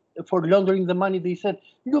gave for laundering the money, they said,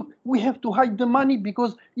 look, we have to hide the money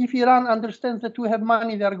because if Iran understands that we have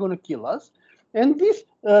money, they are going to kill us. And this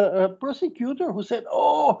prosecutor who said,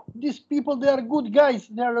 oh, these people, they are good guys,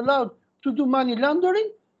 they are allowed to do money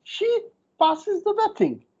laundering, she passes the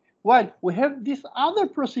vetting. While we have this other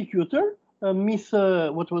prosecutor, Miss,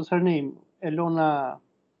 what was her name? Elina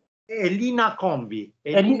Combi.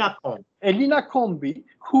 Elina Combi,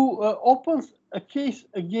 who opens a case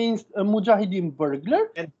against a Mojahedin burglar.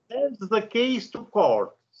 And sends the case to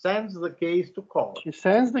court. She sends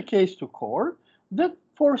the case to court. That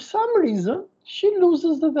for some reason, she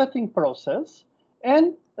loses the vetting process.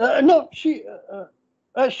 And she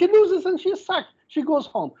loses and she's sacked. She goes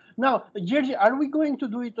home. Now, Gjergji, are we going to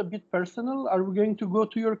do it a bit personal? Are we going to go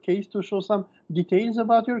to your case to show some details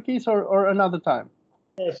about your case or another time?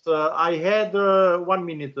 Yes, I had a 1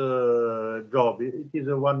 minute job. It is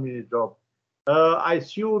a 1 minute job. I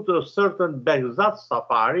sued a certain Behzat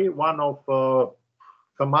Safari, one of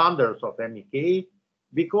commanders of MEK,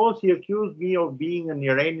 because he accused me of being an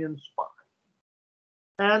Iranian spy.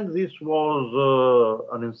 And this was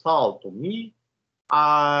an insult to me.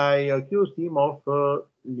 I accused him of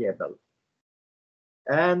libel.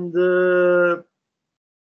 And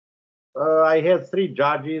I had 3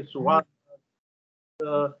 judges, one,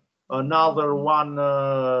 another one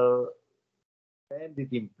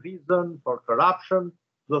ended in prison for corruption.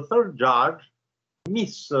 The third judge,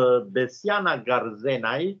 Miss Besiana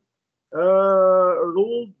Garzenai,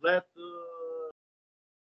 ruled that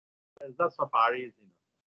Safari is innocent.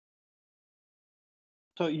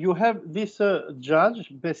 So you have this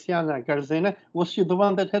judge, Besiana Garzena. Was she the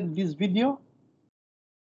one that had this video?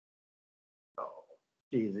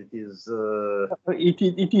 It is.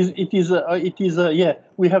 Yeah,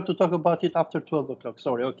 we have to talk about it after 12 o'clock.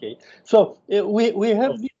 Sorry. Okay. So we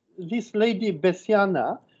have this lady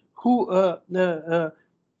Besiana, who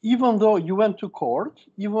even though you went to court,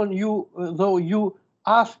 though you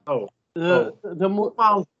asked the 2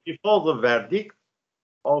 months before the verdict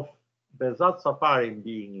of Behzat Safari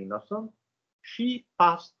being innocent, she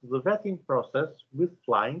passed the vetting process with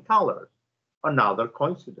flying colors. Another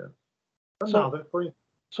coincidence.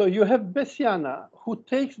 So you have Besiana, who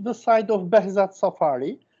takes the side of Behzat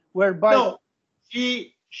Safari, whereby... No,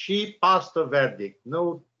 she passed the verdict,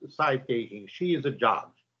 no side taking. She is a judge.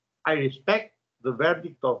 I respect the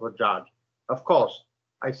verdict of a judge. Of course,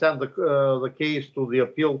 I send the case to the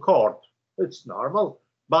appeal court. It's normal,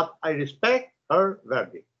 but I respect her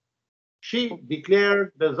verdict. She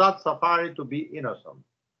declared Behzad Safari to be innocent.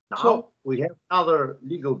 Now we have another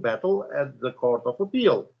legal battle at the Court of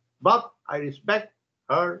Appeal, but I respect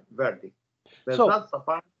her verdict. Behzad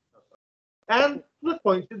Safari innocent. And the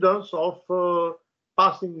coincidence of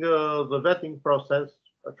passing the vetting process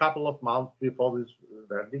a couple of months before this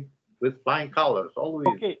verdict with flying colors, always.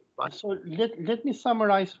 Okay, so let me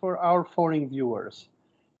summarize for our foreign viewers.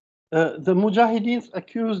 The Mujahideen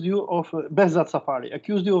accused you of, Behzad Safari,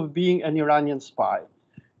 accused you of being an Iranian spy.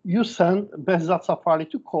 You sent Behzad Safari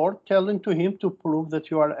to court, telling to him to prove that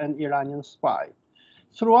you are an Iranian spy.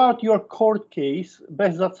 Throughout your court case,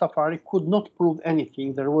 Behzad Safari could not prove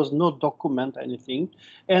anything. There was no document, anything.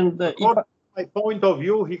 And according to my point of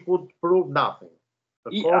view, he could prove nothing.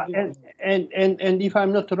 And if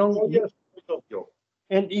I'm not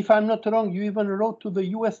wrong, you even wrote to the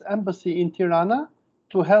U.S. Embassy in Tirana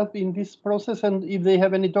to help in this process, and if they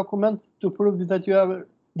have any document to prove that you have,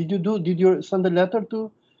 did you send a letter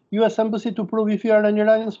to U.S. Embassy to prove if you are an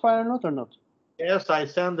Iranian spy or not? Yes, I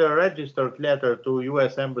sent a registered letter to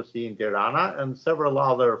U.S. Embassy in Tirana and several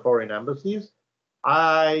other foreign embassies.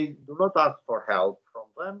 I do not ask for help from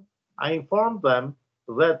them. I informed them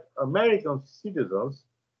that American citizens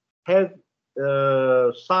have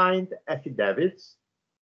signed affidavits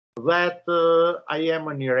that I am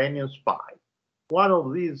an Iranian spy. One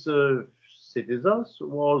of these citizens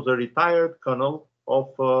was a retired colonel of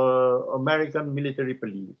American military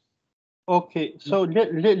police. Okay, so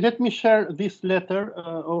let me share this letter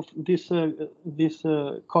of this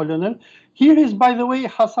colonel. Here is, by the way,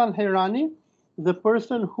 Hassan Hirani, the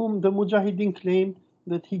person whom the Mujahideen claimed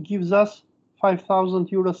that he gives us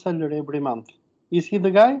 5,000 euro salary every month. Is he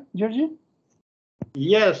the guy, Gjergji?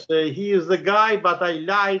 Yes, he is the guy, but I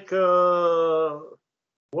like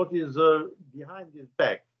what is behind his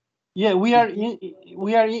back. Yeah, we are in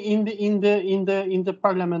the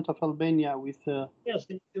Parliament of Albania with. Yes,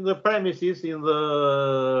 in the premises in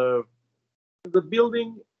the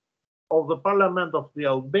building of the Parliament of the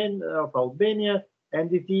Albania,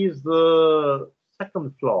 and it is the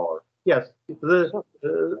second floor. Yes,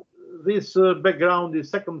 this background is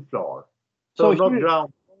second floor, so not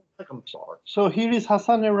ground, second floor. So here is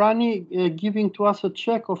Hassan Irani giving to us a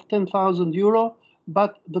check of 10,000 euro,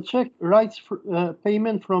 but the check writes for,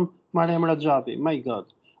 payment from Maryam Rajavi. My God.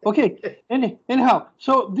 Okay. Anyhow,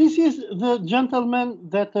 so this is the gentleman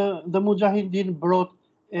that the Mujahideen brought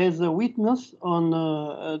as a witness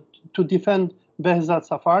on to defend Behzad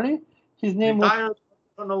Safari. His name was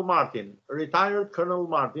retired Colonel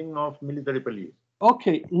Martin of military police.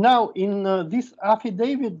 Okay, now in this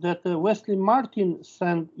affidavit that Wesley Martin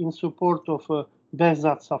sent in support of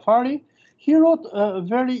Behzad Safari, he wrote a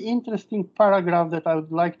very interesting paragraph that I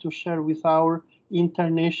would like to share with our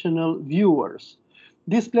international viewers.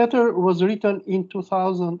 This letter was written in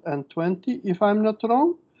 2020, if I'm not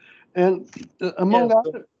wrong, and among yes,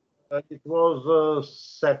 other... It was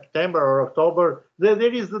September or October. There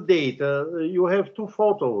is the date. You have two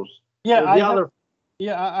photos. Yeah,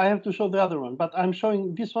 I have to show the other one, but I'm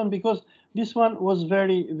showing this one because this one was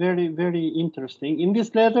very, very, very interesting. In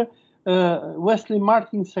this letter, Wesley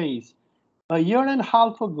Martin says, a year and a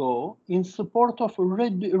half ago, in support of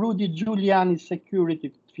Rudy Giuliani's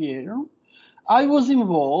security firm, I was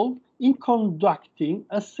involved in conducting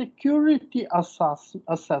a security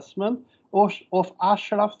assessment of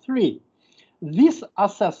Ashraf 3. This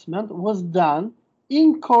assessment was done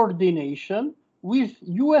in coordination with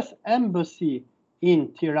U.S. Embassy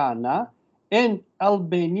in Tirana and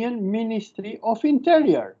Albanian Ministry of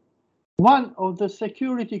Interior. One of the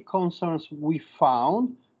security concerns we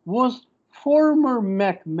found was former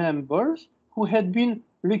MEC members who had been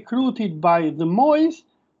recruited by the MOIs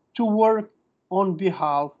to work on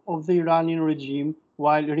behalf of the Iranian regime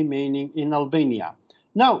while remaining in Albania.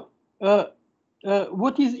 Now,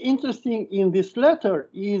 what is interesting in this letter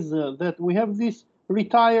is that we have this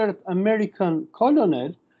retired American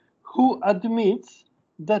colonel who admits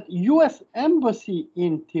that U.S. Embassy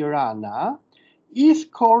in Tirana is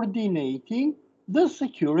coordinating the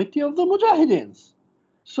security of the Mujahideens.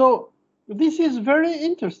 So this is very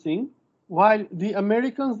interesting. While the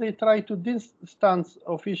Americans, they try to distance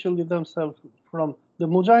officially themselves from the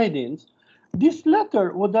Mujahideens, this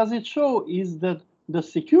letter, what does it show is that the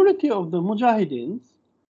security of the Mujahideens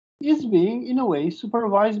is being, in a way,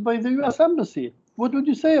 supervised by the U.S. Embassy. What would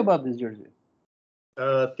you say about this, Gjergji?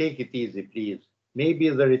 Take it easy, please. Maybe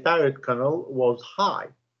the retired colonel was high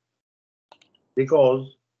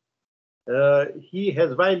because he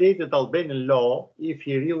has violated Albanian law if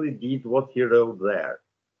he really did what he wrote there.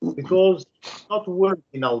 Because he's not working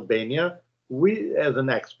in Albania as an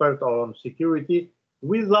expert on security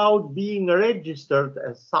without being registered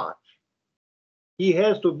as such. he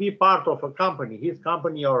has to be part of a company, his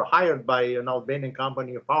company, or hired by an Albanian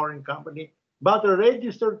company, a foreign company, but a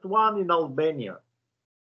registered one in Albania.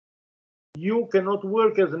 You cannot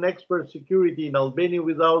work as an expert security in Albania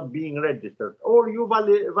without being registered, or you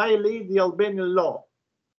violate the Albanian law.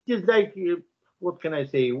 It's like, what can I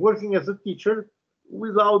say, working as a teacher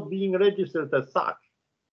without being registered as such.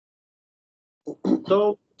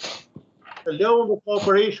 So, alone the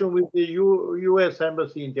cooperation with the U.S.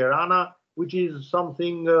 Embassy in Tirana, which is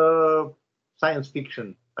something science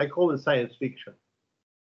fiction. I call it science fiction.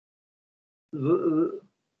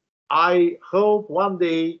 I hope one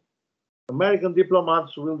day American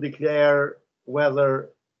diplomats will declare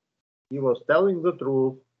whether he was telling the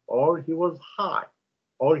truth, or he was high,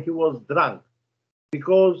 or he was drunk,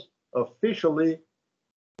 because officially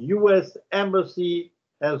U.S. Embassy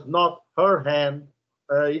has not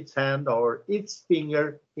its hand or its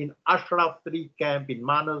finger in Ashraf 3 camp in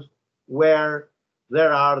Manas, where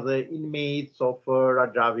there are the inmates of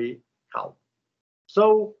Rajavi cult.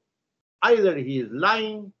 So either he is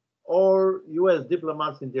lying, or U.S.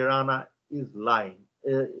 diplomats in Tirana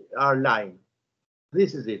are lying.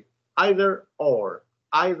 This is it. Either or.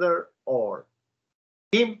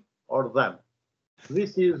 Him or them.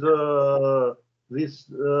 This is the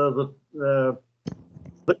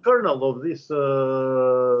kernel of this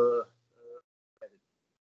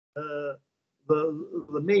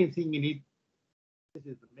the main thing in it. This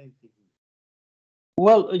is the main thing.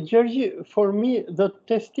 Well, Gjergji, for me, the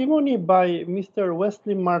testimony by Mr.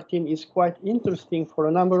 Wesley Martin is quite interesting for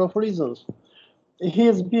a number of reasons. He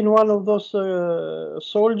has been one of those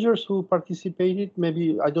soldiers who participated,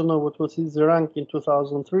 maybe, I don't know what was his rank in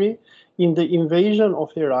 2003, in the invasion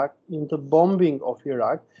of Iraq, in the bombing of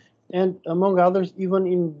Iraq, and among others, even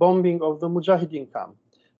in bombing of the Mojahedin camp.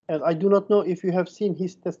 And I do not know if you have seen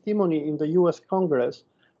his testimony in the US Congress,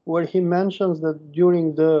 where he mentions that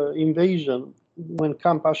during the invasion, when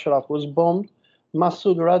Camp Ashraf was bombed,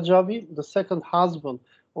 Masoud Rajavi, the second husband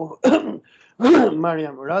of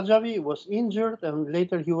Maryam Rajavi, was injured, and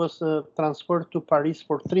later he was transferred to Paris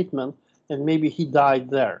for treatment, and maybe he died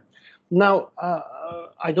there. Now,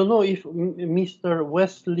 I don't know if Mr.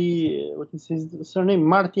 Wesley, what is his surname,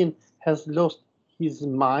 Martin, has lost his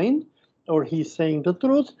mind, or he's saying the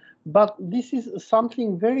truth, but this is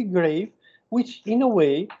something very grave, which in a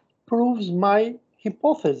way proves my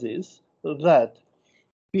hypothesis that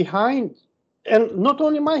behind, and not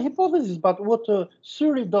only my hypothesis, but what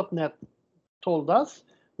Suri.net told us,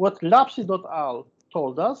 what Lapsi.al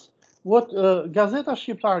told us, what Gazeta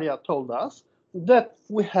Shqiptaria told us, that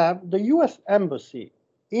we have the US Embassy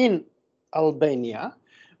in Albania,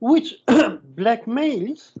 which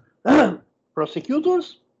blackmails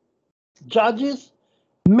prosecutors, judges,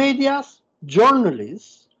 medias,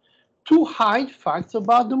 journalists to hide facts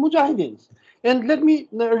about the Mojahedins. And let me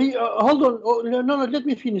hold on. Oh, no, let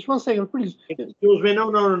me finish. 1 second, please. Excuse me.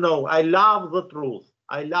 No. I love the truth.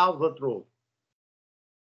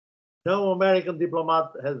 No American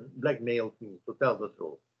diplomat has blackmailed me, to tell the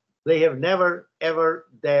truth. They have never, ever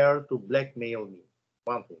dared to blackmail me.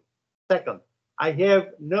 One thing. Second, I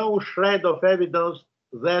have no shred of evidence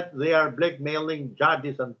that they are blackmailing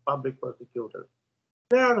judges and public prosecutors.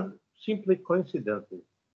 They are simply coincidences.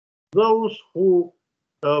 Those who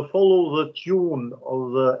follow the tune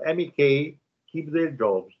of the MEK keep their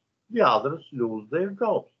jobs. The others lose their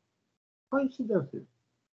jobs. Coincidences.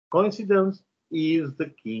 Coincidence is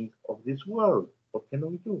the king of this world. What can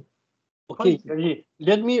we do? Okay,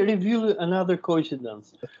 let me reveal another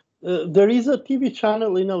coincidence. There is a TV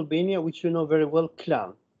channel in Albania, which you know very well,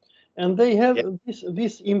 Clan. And they have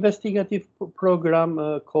this investigative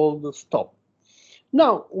program called Stop.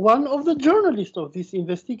 Now, one of the journalists of this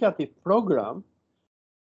investigative program,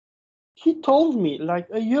 he told me like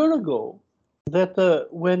a year ago that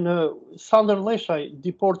when Sander Leshaj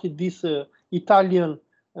deported this Italian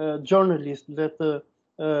journalist that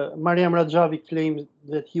Maryam Rajavi claims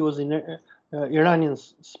that he was an Iranian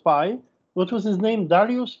spy. What was his name?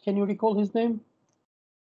 Darius? Can you recall his name?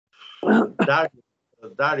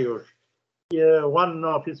 Darius. Yeah, one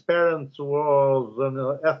of his parents was an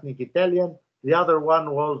ethnic Italian. The other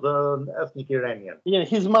one was an ethnic Iranian. Yeah,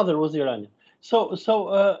 his mother was Iranian. So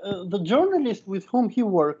the journalist with whom he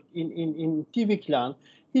worked in TV Clan,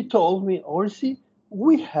 he told me, Olsi,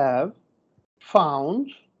 we have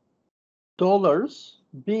found dollars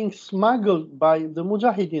being smuggled by the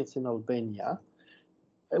Mojahedins in Albania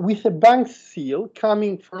with a bank seal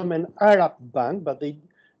coming from an Arab bank, but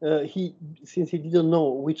since he didn't know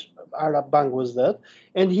which Arab bank was that,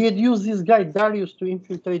 and he had used this guy Darius to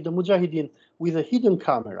infiltrate the Mojahedin with a hidden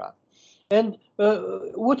camera. And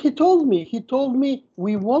what he told me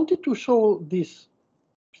we wanted to show this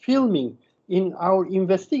filming in our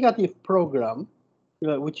investigative program,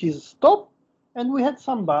 which is stopped, and we had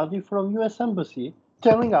somebody from US Embassy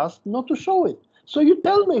telling us not to show it. So you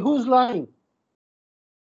tell me who's lying?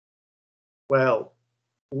 Well,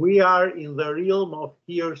 we are in the realm of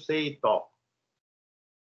hearsay talk.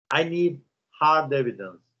 I need hard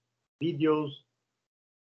evidence, videos,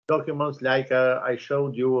 documents like I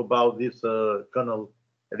showed you about this colonel,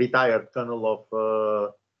 retired colonel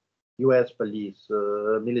of US police,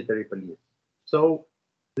 military police. So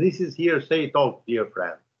this is hearsay talk, dear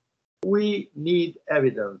friend. We need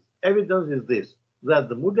evidence. Evidence is this, that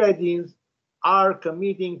the Mujahedins are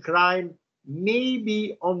committing crime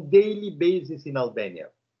maybe on daily basis in Albania.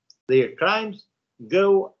 Their crimes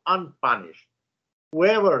go unpunished.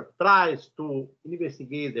 Whoever tries to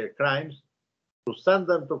investigate their crimes, to send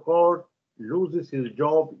them to court, loses his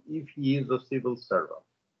job if he is a civil servant.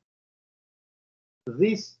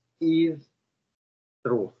 This is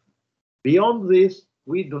truth. Beyond this,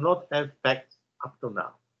 we do not have facts up to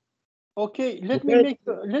now. Okay, let me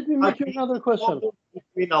make you another question.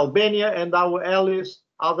 Between Albania and our allies,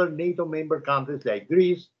 other NATO member countries like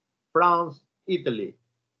Greece, France, Italy,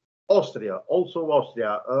 Austria, also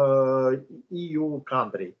Austria, EU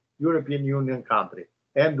country, European Union country.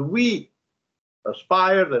 And we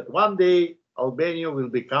aspire that one day Albania will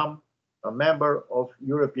become a member of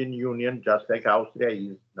European Union, just like Austria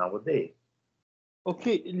is nowadays.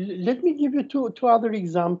 Okay, let me give you two other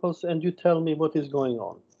examples and you tell me what is going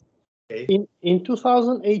on. Okay. In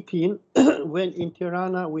 2018, when in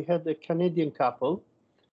Tirana we had a Canadian couple,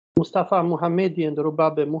 Mustafa Mohammadi and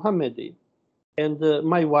Rubabe Mohammadi, and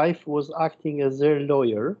my wife was acting as their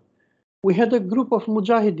lawyer. We had a group of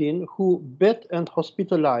Mojahedin who bet and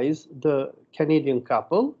hospitalized the Canadian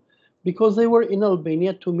couple because they were in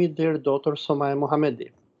Albania to meet their daughter Somaya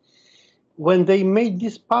Mohammadi. When they made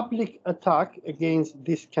this public attack against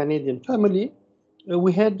this Canadian family,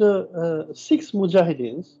 we had 6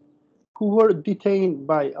 Mujahedins who were detained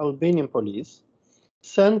by Albanian police,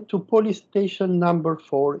 sent to police station number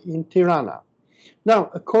 4 in Tirana.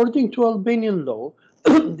 Now, according to Albanian law,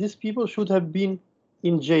 these people should have been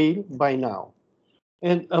in jail by now.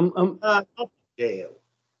 And not jail.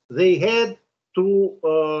 They had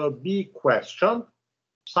to be questioned,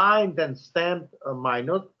 signed and stamped a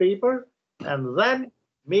minor paper, and then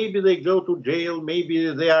maybe they go to jail,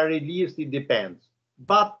 maybe they are released, it depends.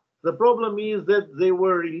 But the problem is that they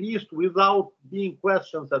were released without being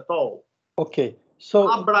questioned at all. Okay,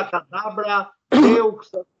 so abracadabra, deux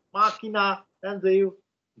machina, and they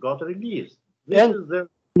got released. This is the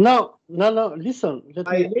no, listen.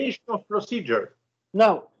 violation of procedure.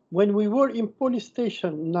 Now, when we were in police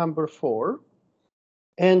station number 4,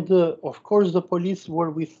 and of course the police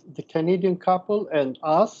were with the Canadian couple and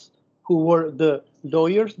us, who were the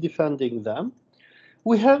lawyers defending them,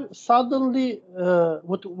 we have suddenly,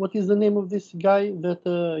 what is the name of this guy that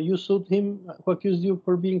you sued him, who accused you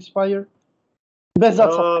for being spy?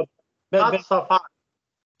 Behzat Safari.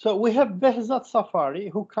 So we have Behzat Safari,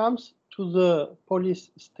 who comes to the police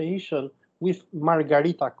station with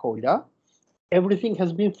Margarita Kola. Everything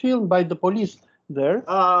has been filmed by the police there.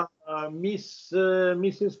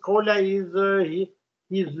 Mrs. Kola is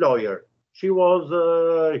his lawyer. She was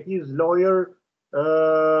his lawyer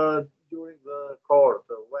during the court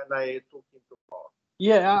when I took him to court.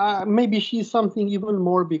 Yeah, maybe she's something even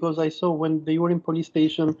more, because I saw when they were in police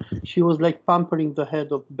station, she was like pampering the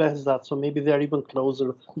head of Behzat, so maybe they're even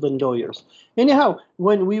closer than lawyers. Anyhow,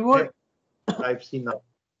 when we were... I've seen that.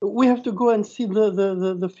 We have to go and see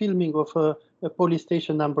the filming of a police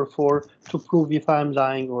station number 4 to prove if I'm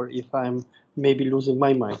lying or if I'm maybe losing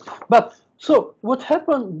my mind. But so what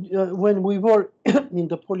happened when we were in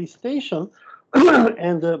the police station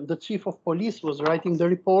and the chief of police was writing the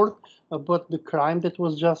report about the crime that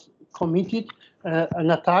was just committed, an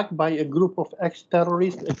attack by a group of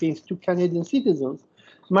ex-terrorists against 2 Canadian citizens.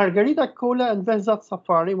 Margarita Kola and Behzat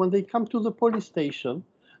Safari, when they come to the police station,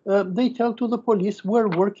 they tell to the police, we're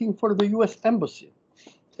working for the US Embassy.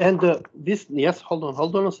 And this, yes, hold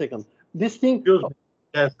on a second. This thing...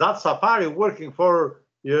 Yes, that's Safari working for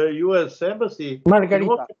US Embassy.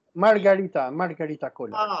 Margarita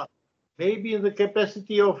Kola. Maybe in the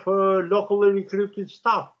capacity of locally recruited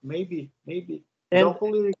staff, maybe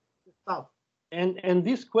locally recruited staff. And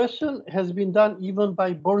this question has been done even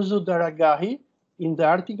by Borzo Daragahi in the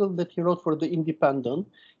article that he wrote for The Independent.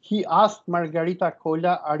 He asked Margarita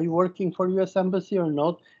Kola, are you working for US Embassy or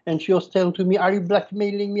not? And she was telling to me, are you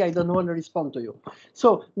blackmailing me? I don't want to respond to you.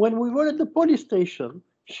 So when we were at the police station,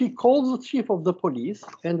 she calls the chief of the police,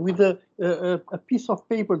 and with a piece of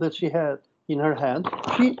paper that she had in her hand,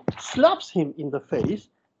 she slaps him in the face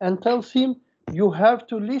and tells him, you have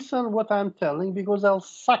to listen what I'm telling because I'll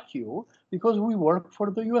sack you because we work for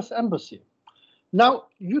the US Embassy. Now,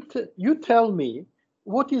 you tell me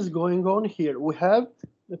what is going on here. We have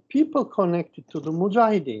the people connected to the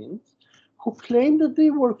Mojahedin who claim that they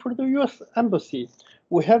work for the US Embassy.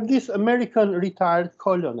 We have this American retired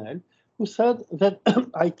colonel who said that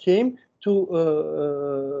I came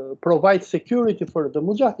to provide security for the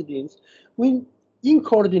Mujahideen in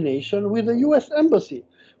coordination with the US Embassy.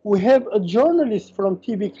 We have a journalist from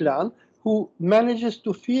TV Clan who manages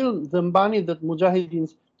to film the money that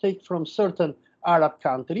Mujahideen take from certain Arab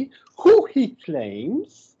country, who he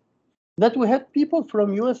claims that we had people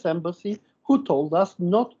from US Embassy who told us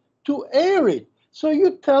not to air it. So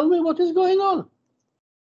you tell me what is going on.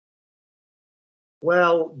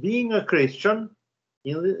 Well, being a Christian,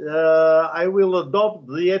 I will adopt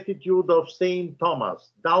the attitude of Saint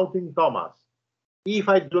Thomas, doubting Thomas. If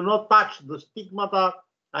I do not touch the stigmata,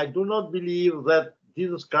 I do not believe that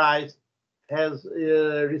Jesus Christ has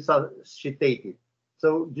resuscitated.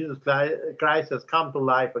 So Jesus Christ has come to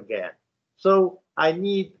life again. So I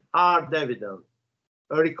need hard evidence,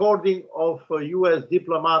 a recording of a US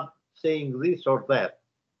diplomat saying this or that,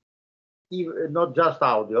 not just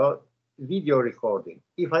audio, video recording.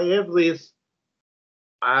 If I have this,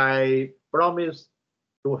 I promise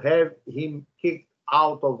to have him kicked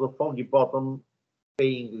out of the Foggy Bottom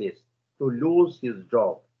paying list, to lose his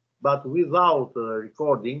job. But without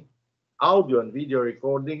recording, audio and video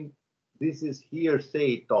recording, this is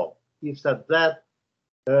hearsay talk. He said that,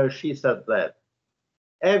 she said that.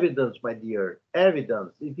 Evidence, my dear,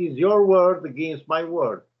 evidence. It is your word against my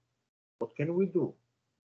word. What can we do?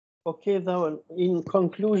 Okay, now in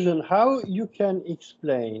conclusion, how you can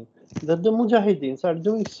explain that the Mujahideen are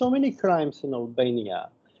doing so many crimes in Albania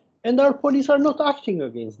and our police are not acting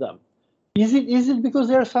against them? Is it because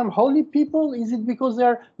they are some holy people? Is it because they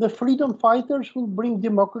are the freedom fighters who bring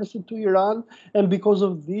democracy to Iran? And because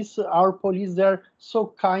of this, our police, they are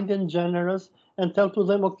so kind and generous and tell to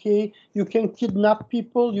them, okay, you can kidnap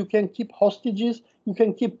people, you can keep hostages, you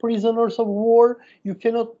can keep prisoners of war, you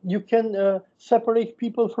can separate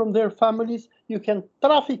people from their families, you can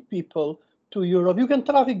traffic people to Europe, you can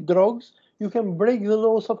traffic drugs, you can break the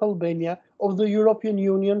laws of Albania, of the European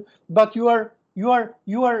Union, but you are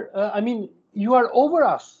over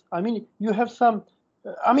us. I mean, you have some,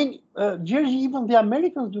 Gjergji, even the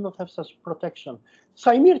Americans do not have such protection.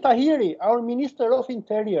 Saimir Tahiri, our Minister of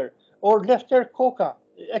Interior, or Lefter Koka,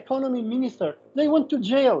 Economy Minister, they went to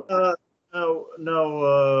jail.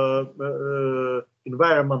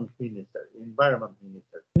 Environment Minister.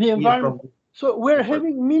 So we're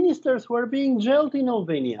having ministers who are being jailed in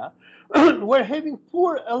Albania. We're having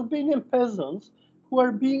poor Albanian peasants who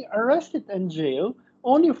are being arrested and jailed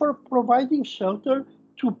only for providing shelter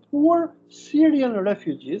to poor Syrian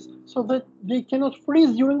refugees so that they cannot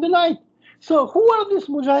freeze during the night. So who are these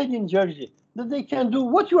Mujahedin, Gjergji, that they can do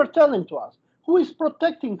what you are telling to us? Who is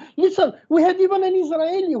protecting? Listen, we had even an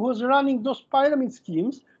Israeli who was running those pyramid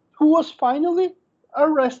schemes who was finally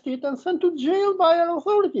arrested and sent to jail by our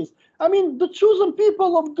authorities. I mean, the chosen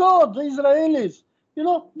people of God, the Israelis, you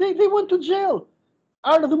know, they went to jail.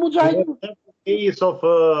 Are the Mujahideen? Case of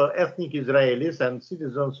ethnic Israelis and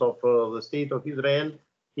citizens of the state of Israel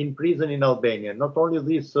in prison in Albania. Not only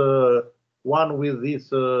this one with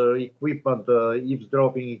this equipment,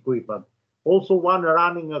 eavesdropping equipment, also one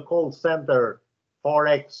running a call center,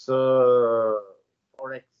 Forex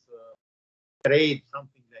trade,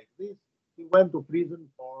 something like this. He went to prison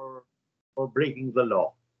for breaking the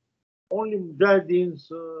law. Only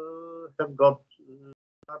Mujahideens have got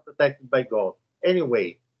are protected by God.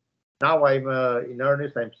 Anyway, now I'm in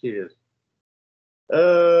earnest, I'm serious.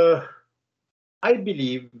 I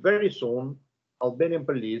believe very soon Albanian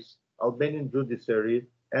police, Albanian judiciary,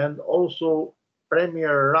 and also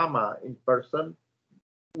Premier Rama in person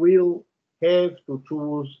will have to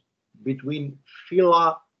choose between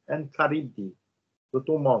Shila and Charybdi, the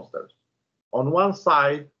two monsters. On one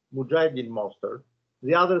side, Mujahideen monster.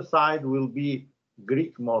 The other side will be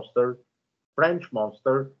Greek monster, French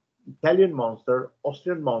monster, Italian monster,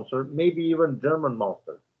 Austrian monster, maybe even German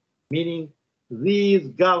monster. Meaning these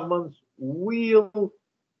governments will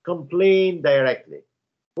complain directly.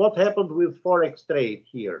 What happened with Forex trade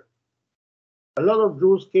here? A lot of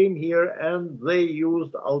Jews came here and they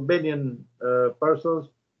used Albanian persons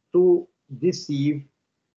to deceive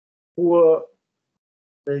poor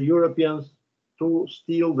Europeans to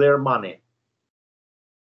steal their money.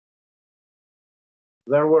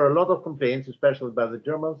 There were a lot of complaints, especially by the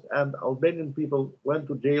Germans, and Albanian people went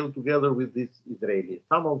to jail together with these Israelis.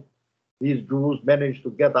 Some of these Jews managed to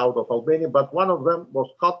get out of Albania, but one of them was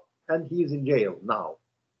caught and he is in jail now.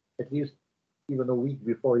 At least even a week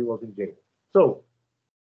before he was in jail. So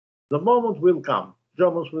the moment will come.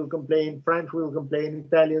 Germans will complain, French will complain,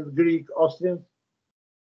 Italians, Greek, Austrians.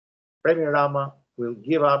 Premier Rama will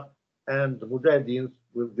give up and the Mujahedins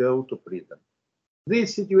will go to prison.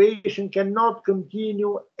 This situation cannot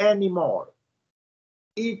continue anymore.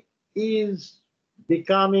 It is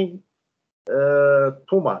becoming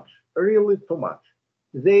too much, really too much.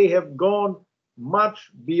 They have gone much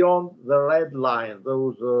beyond the red line,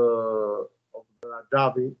 those of the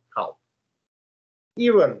Rajavi cult.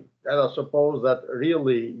 Even, let us suppose that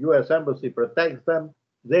really U.S. Embassy protects them,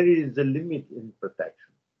 there is a limit in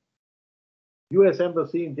protection. U.S.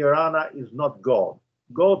 Embassy in Tirana is not God.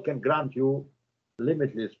 God can grant you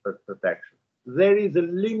limitless protection. There is a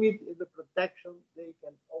limit in the protection they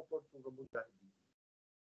can offer to the Mujahedin.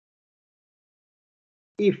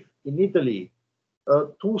 If in Italy,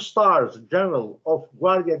 2 stars general of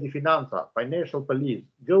Guardia di Finanza, financial police,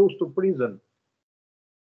 goes to prison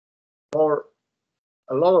for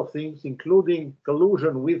a lot of things, including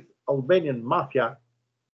collusion with Albanian mafia,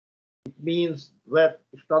 it means that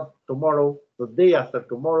if not tomorrow, the day after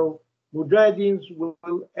tomorrow, Mujahedins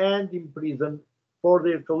will end in prison for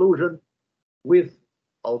their collusion with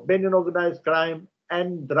Albanian organized crime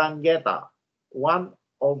and 'Ndrangheta, one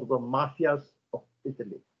of the mafias of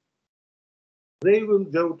Italy. They will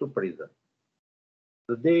go to prison.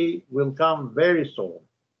 The day will come very soon.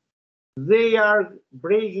 They are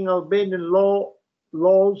breaking Albanian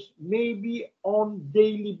laws maybe on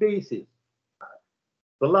daily basis.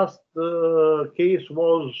 The last case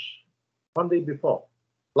was one day before,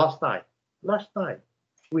 last night.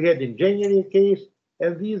 We had in January a case,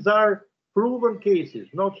 and these are proven cases,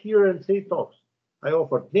 not here and say talks. I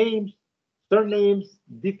offered names, surnames,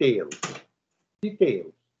 details.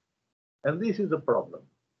 And this is a problem.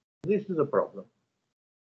 This is a problem.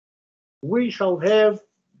 We shall have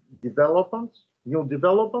developments, new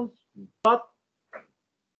developments, but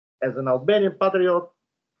as an Albanian patriot,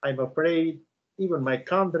 I'm afraid even my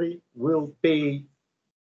country will pay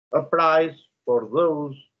a price for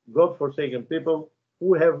those God-forsaken people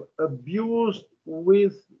who have abused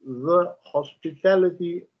with the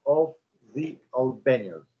hospitality of the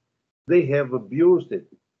Albanians. They have abused it.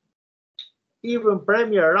 Even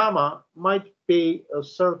Premier Rama might pay a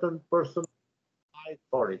certain person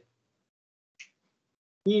for it.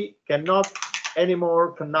 He cannot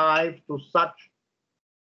anymore connive to such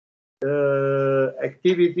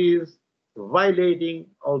activities violating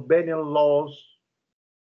Albanian laws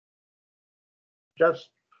just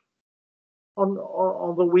on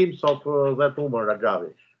the whims of that woman,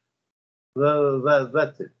 Rajavi.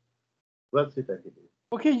 That's it. That's it, I believe.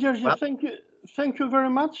 Okay, Gjergji, well, thank you very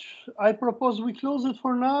much. I propose we close it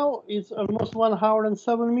for now. It's almost 1 hour and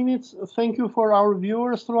 7 minutes. Thank you for our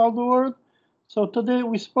viewers throughout the world. So today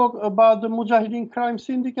we spoke about the Mojahedin crime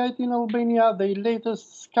syndicate in Albania, the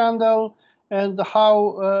latest scandal, and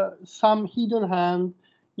how some hidden hand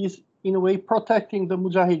is in a way protecting the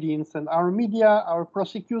Mujahedins, and our media, our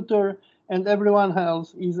prosecutor, and everyone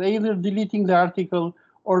else is either deleting the article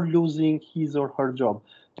or losing his or her job.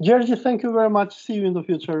 Gjergji, thank you very much. See you in the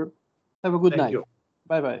future. Have a good night. Thank you.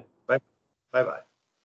 Bye-bye. Bye-bye.